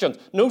Christians,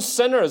 no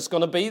sinner is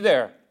going to be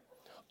there.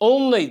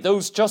 Only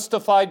those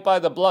justified by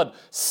the blood,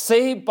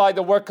 saved by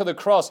the work of the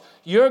cross.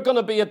 You're going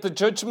to be at the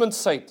judgment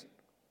seat.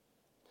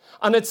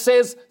 And it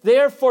says,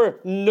 therefore,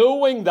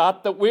 knowing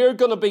that we're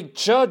going to be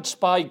judged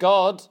by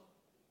God,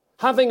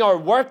 having our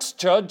works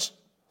judged,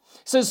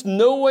 it says,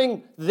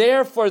 knowing,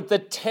 therefore, the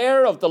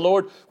terror of the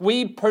Lord,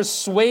 we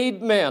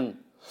persuade men.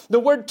 The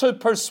word to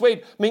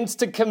persuade means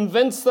to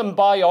convince them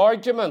by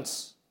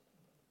arguments.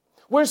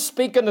 We're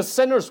speaking to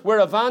sinners.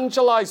 We're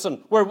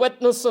evangelizing. We're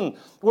witnessing.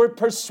 We're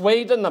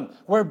persuading them.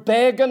 We're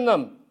begging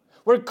them.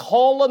 We're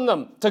calling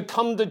them to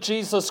come to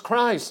Jesus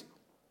Christ.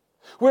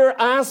 We're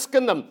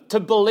asking them to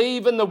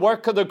believe in the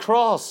work of the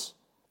cross.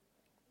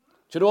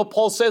 Do you know what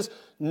Paul says?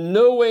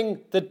 Knowing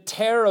the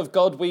terror of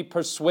God, we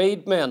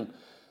persuade men.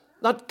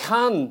 That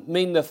can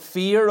mean the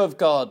fear of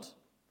God.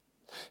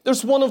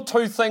 There's one of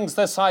two things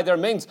this either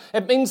means.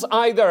 It means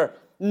either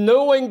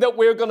knowing that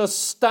we're going to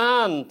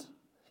stand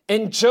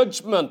in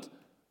judgment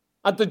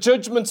at the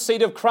judgment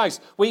seat of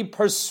Christ. We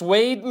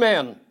persuade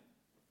men.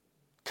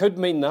 Could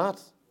mean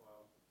that.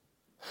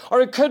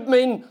 Or it could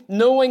mean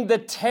knowing the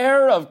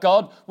terror of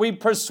God. We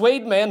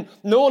persuade men,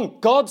 knowing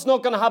God's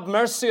not going to have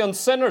mercy on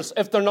sinners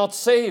if they're not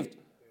saved.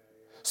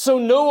 So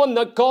knowing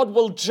that God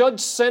will judge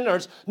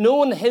sinners,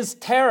 knowing his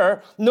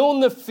terror,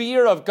 knowing the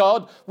fear of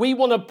God, we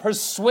want to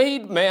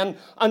persuade men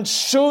and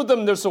show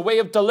them there's a way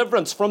of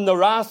deliverance from the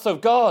wrath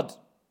of God.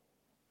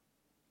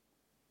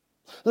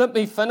 Let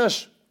me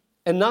finish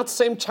in that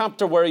same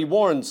chapter where he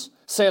warns,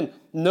 saying,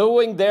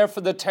 knowing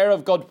therefore the terror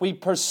of God, we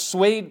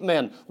persuade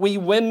men, we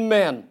win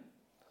men.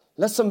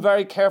 Listen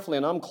very carefully,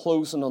 and I'm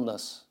closing on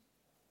this.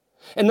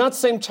 In that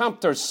same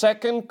chapter,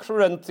 2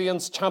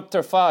 Corinthians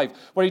chapter 5,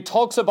 where he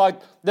talks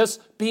about this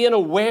being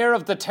aware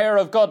of the terror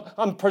of God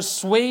and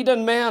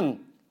persuading men,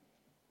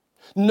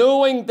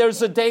 knowing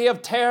there's a day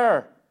of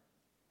terror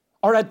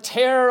or a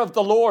terror of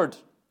the Lord,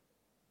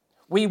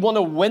 we want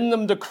to win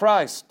them to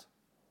Christ.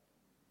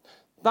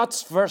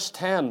 That's verse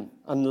 10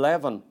 and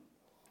 11.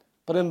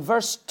 But in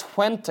verse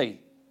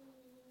 20,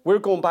 we're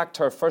going back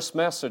to our first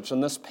message on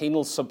this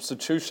penal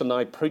substitution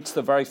I preached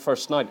the very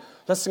first night.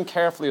 Listen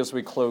carefully as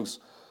we close.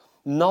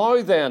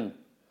 Now then,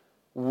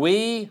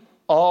 we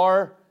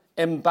are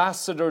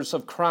ambassadors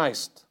of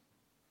Christ.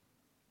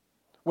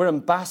 We're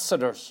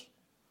ambassadors.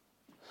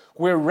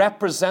 We're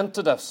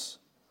representatives.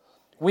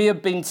 We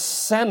have been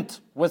sent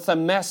with a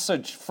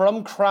message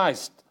from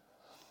Christ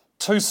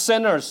to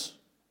sinners.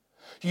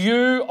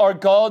 You are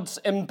God's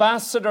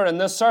ambassador in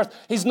this earth.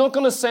 He's not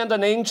going to send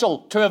an angel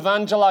to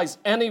evangelize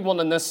anyone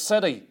in this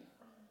city.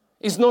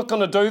 He's not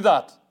going to do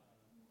that.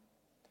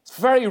 It's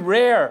very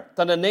rare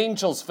that an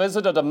angel's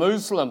visited a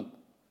Muslim.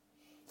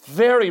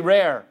 Very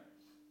rare.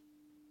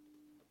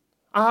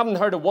 I haven't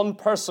heard of one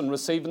person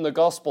receiving the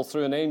gospel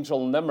through an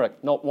angel in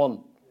Limerick. Not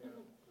one.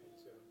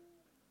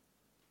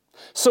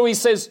 So he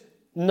says,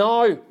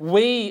 now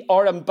we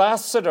are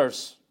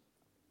ambassadors,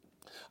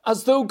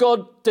 as though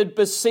God did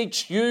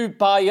beseech you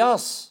by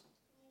us.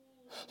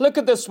 Look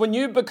at this. When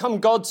you become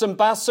God's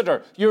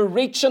ambassador, you're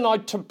reaching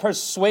out to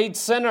persuade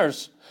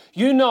sinners.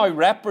 You now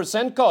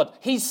represent God.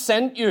 He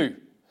sent you.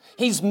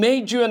 He's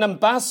made you an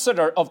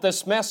ambassador of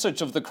this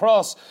message of the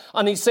cross.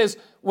 And he says,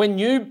 when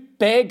you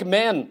beg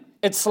men,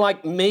 it's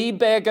like me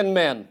begging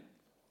men.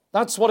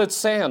 That's what it's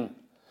saying.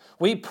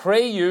 We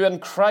pray you in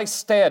Christ's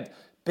stead,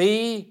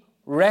 be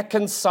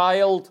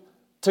reconciled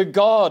to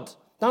God.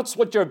 That's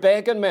what you're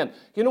begging men.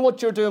 You know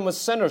what you're doing with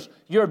sinners?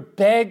 You're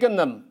begging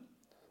them,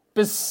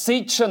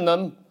 beseeching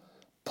them,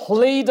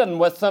 pleading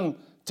with them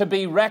to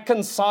be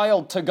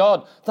reconciled to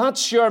God.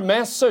 That's your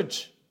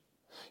message.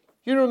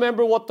 You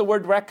remember what the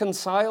word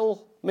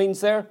reconcile means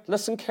there?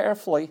 Listen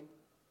carefully.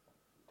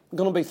 I'm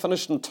going to be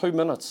finished in 2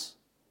 minutes.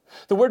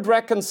 The word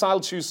reconcile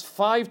is used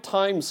 5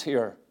 times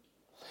here.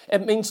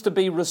 It means to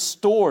be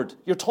restored.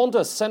 You're talking to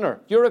a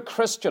sinner. You're a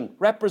Christian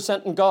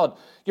representing God.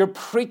 You're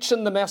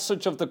preaching the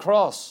message of the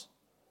cross.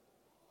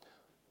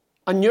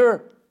 And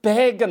you're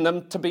begging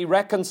them to be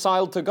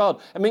reconciled to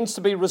God. It means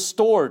to be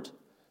restored,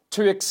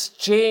 to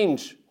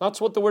exchange.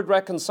 That's what the word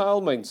reconcile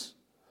means.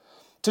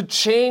 To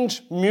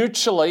change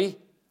mutually,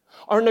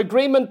 or an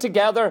agreement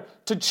together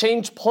to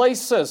change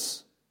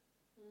places.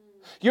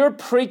 You're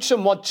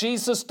preaching what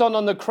Jesus done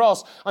on the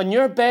cross, and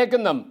you're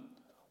begging them,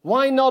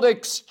 why not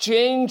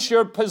exchange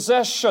your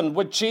possession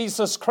with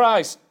Jesus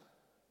Christ?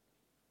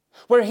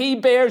 where he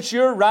bears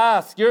your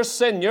wrath, your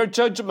sin, your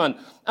judgment,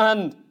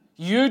 and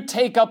you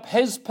take up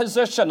his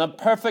position of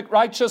perfect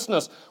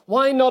righteousness.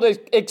 Why not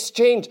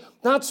exchange?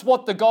 That's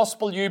what the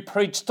gospel you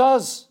preach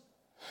does.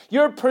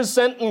 You're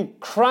presenting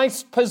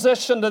Christ's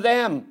position to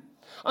them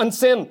and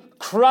saying,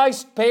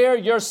 Christ bare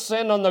your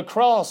sin on the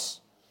cross.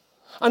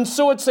 And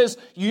so it says,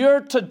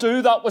 you're to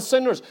do that with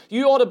sinners.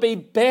 You ought to be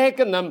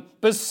begging them,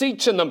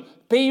 beseeching them,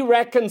 be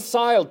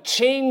reconciled,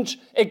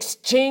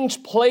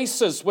 exchange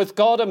places with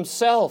God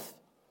himself.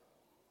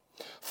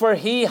 For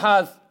he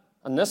hath,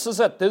 and this is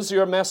it, this is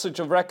your message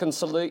of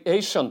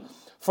reconciliation.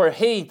 For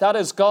he, that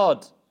is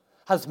God,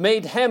 hath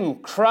made him,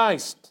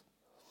 Christ,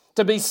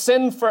 to be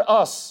sin for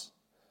us,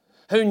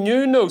 who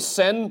knew no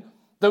sin,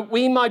 that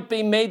we might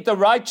be made the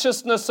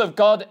righteousness of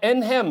God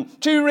in him.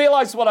 Do you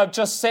realize what I've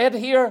just said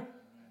here?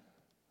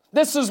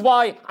 This is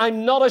why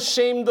I'm not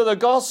ashamed of the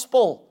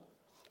gospel.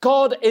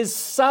 God is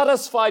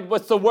satisfied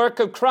with the work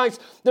of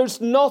Christ.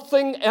 There's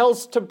nothing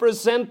else to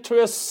present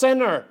to a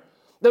sinner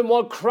than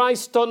what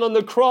Christ done on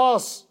the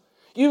cross.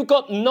 You've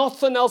got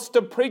nothing else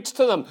to preach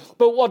to them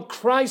but what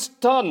Christ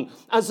done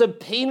as a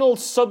penal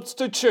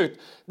substitute,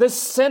 the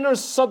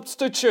sinner's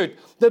substitute,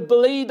 the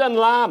bleeding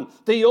lamb,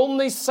 the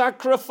only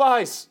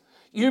sacrifice.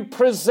 You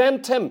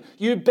present him.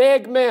 You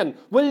beg men,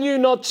 will you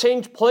not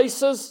change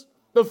places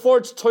before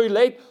it's too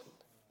late?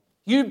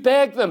 You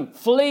beg them,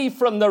 flee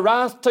from the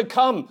wrath to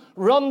come.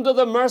 Run to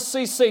the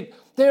mercy seat.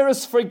 There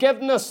is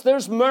forgiveness.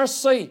 There's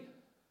mercy.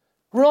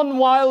 Run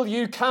while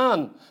you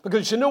can.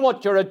 Because you know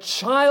what? You're a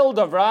child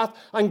of wrath,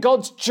 and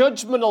God's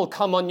judgment will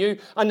come on you,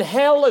 and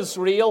hell is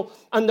real,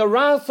 and the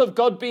wrath of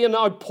God being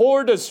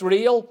outpoured is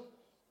real.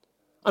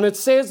 And it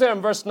says there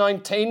in verse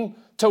 19,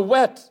 to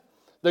wit,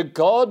 that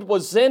God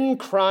was in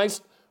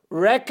Christ,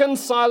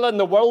 reconciling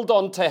the world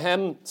unto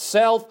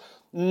himself,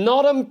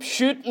 not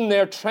imputing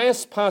their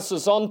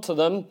trespasses unto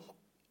them,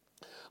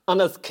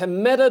 and hath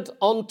committed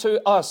unto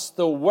us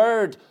the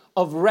word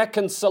of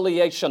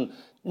reconciliation.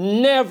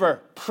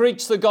 Never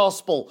preach the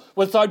gospel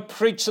without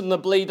preaching the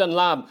bleeding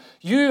lamb.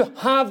 You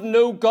have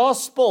no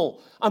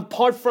gospel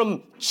apart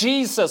from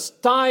Jesus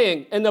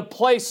dying in the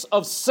place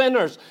of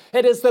sinners.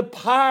 It is the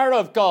power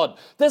of God.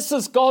 This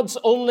is God's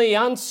only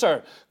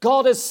answer.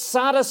 God is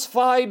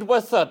satisfied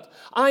with it.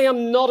 I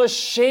am not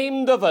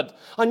ashamed of it.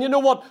 And you know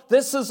what?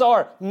 This is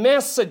our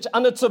message,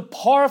 and it's a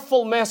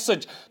powerful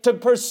message to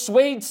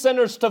persuade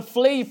sinners to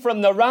flee from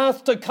the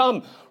wrath to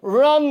come.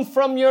 Run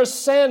from your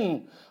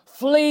sin.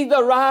 Flee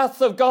the wrath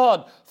of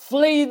God.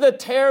 Flee the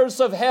terrors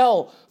of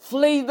hell.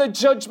 Flee the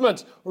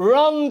judgment.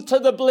 Run to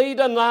the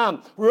bleeding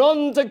lamb.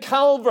 Run to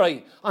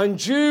Calvary,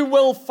 and you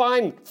will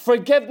find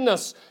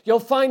forgiveness.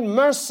 You'll find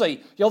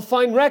mercy. You'll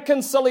find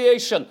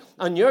reconciliation.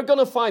 And you're going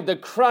to find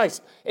that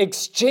Christ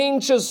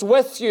exchanges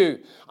with you,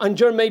 and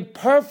you're made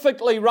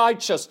perfectly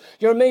righteous.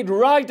 You're made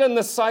right in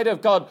the sight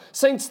of God.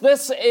 Saints,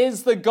 this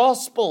is the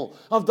gospel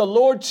of the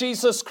Lord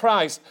Jesus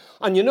Christ.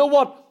 And you know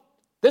what?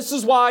 This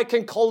is why I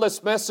can call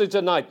this message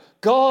tonight,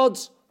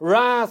 God's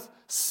wrath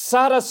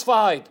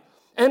satisfied.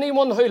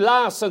 Anyone who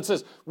laughs and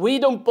says, we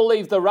don't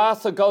believe the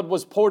wrath of God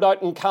was poured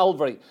out in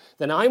Calvary,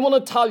 then I want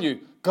to tell you,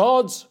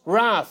 God's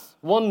wrath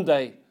one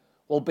day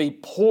will be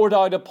poured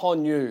out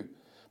upon you,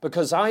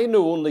 because I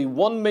know only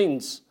one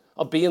means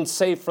of being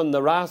saved from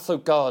the wrath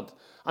of God,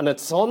 and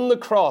it's on the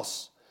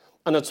cross,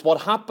 and it's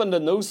what happened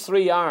in those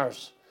 3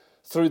 hours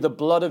through the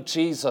blood of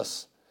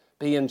Jesus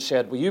being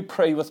shed. Will you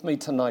pray with me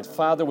tonight?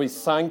 Father, we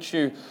thank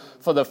you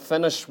for the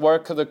finished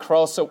work of the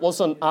cross. It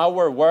wasn't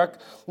our work,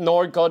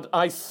 nor God.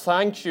 I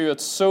thank you.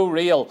 It's so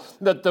real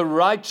that the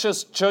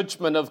righteous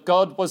judgment of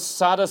God was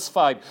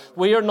satisfied.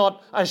 We are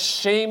not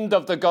ashamed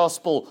of the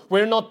gospel.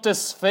 We're not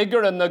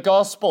disfiguring the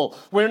gospel.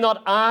 We're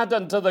not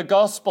adding to the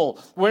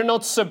gospel. We're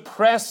not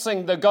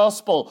suppressing the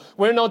gospel.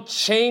 We're not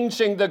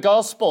changing the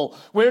gospel.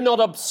 We're not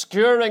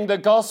obscuring the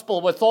gospel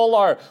with all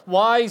our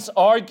wise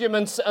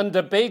arguments and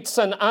debates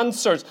and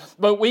answers,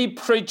 but we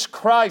preach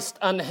Christ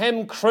and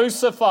him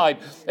crucified.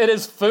 It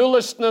is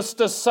foolishness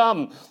to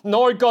some,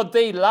 nor God,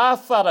 they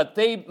laugh at it,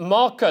 they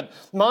mock it.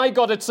 My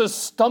God, it's a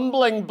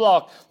stumbling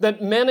block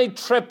that many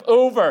trip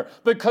over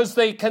because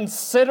they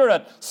consider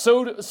it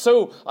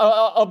so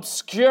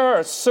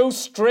obscure, so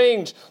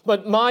strange.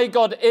 But my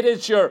God, it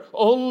is your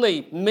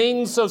only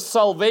means of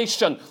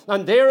salvation,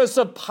 and there is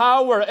a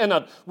power in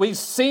it. We've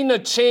seen a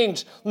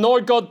change.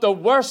 Nor God, the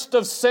worst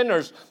of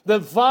sinners, the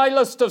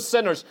vilest of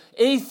sinners,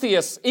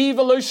 atheists,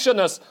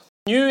 evolutionists,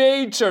 New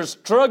Agers,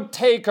 drug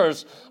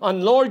takers,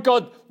 and Lord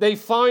God, they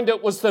found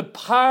it was the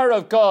power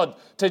of God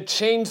to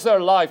change their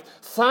life.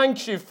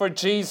 Thank you for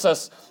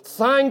Jesus.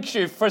 Thank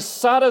you for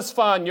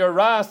satisfying your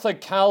wrath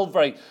at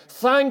Calvary.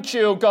 Thank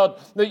you, O God,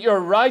 that your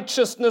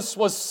righteousness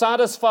was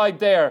satisfied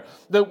there,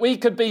 that we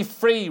could be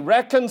free,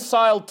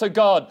 reconciled to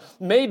God,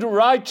 made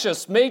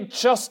righteous, made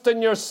just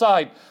in your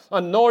sight.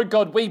 And Lord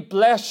God, we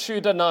bless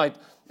you tonight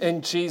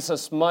in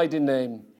Jesus' mighty name.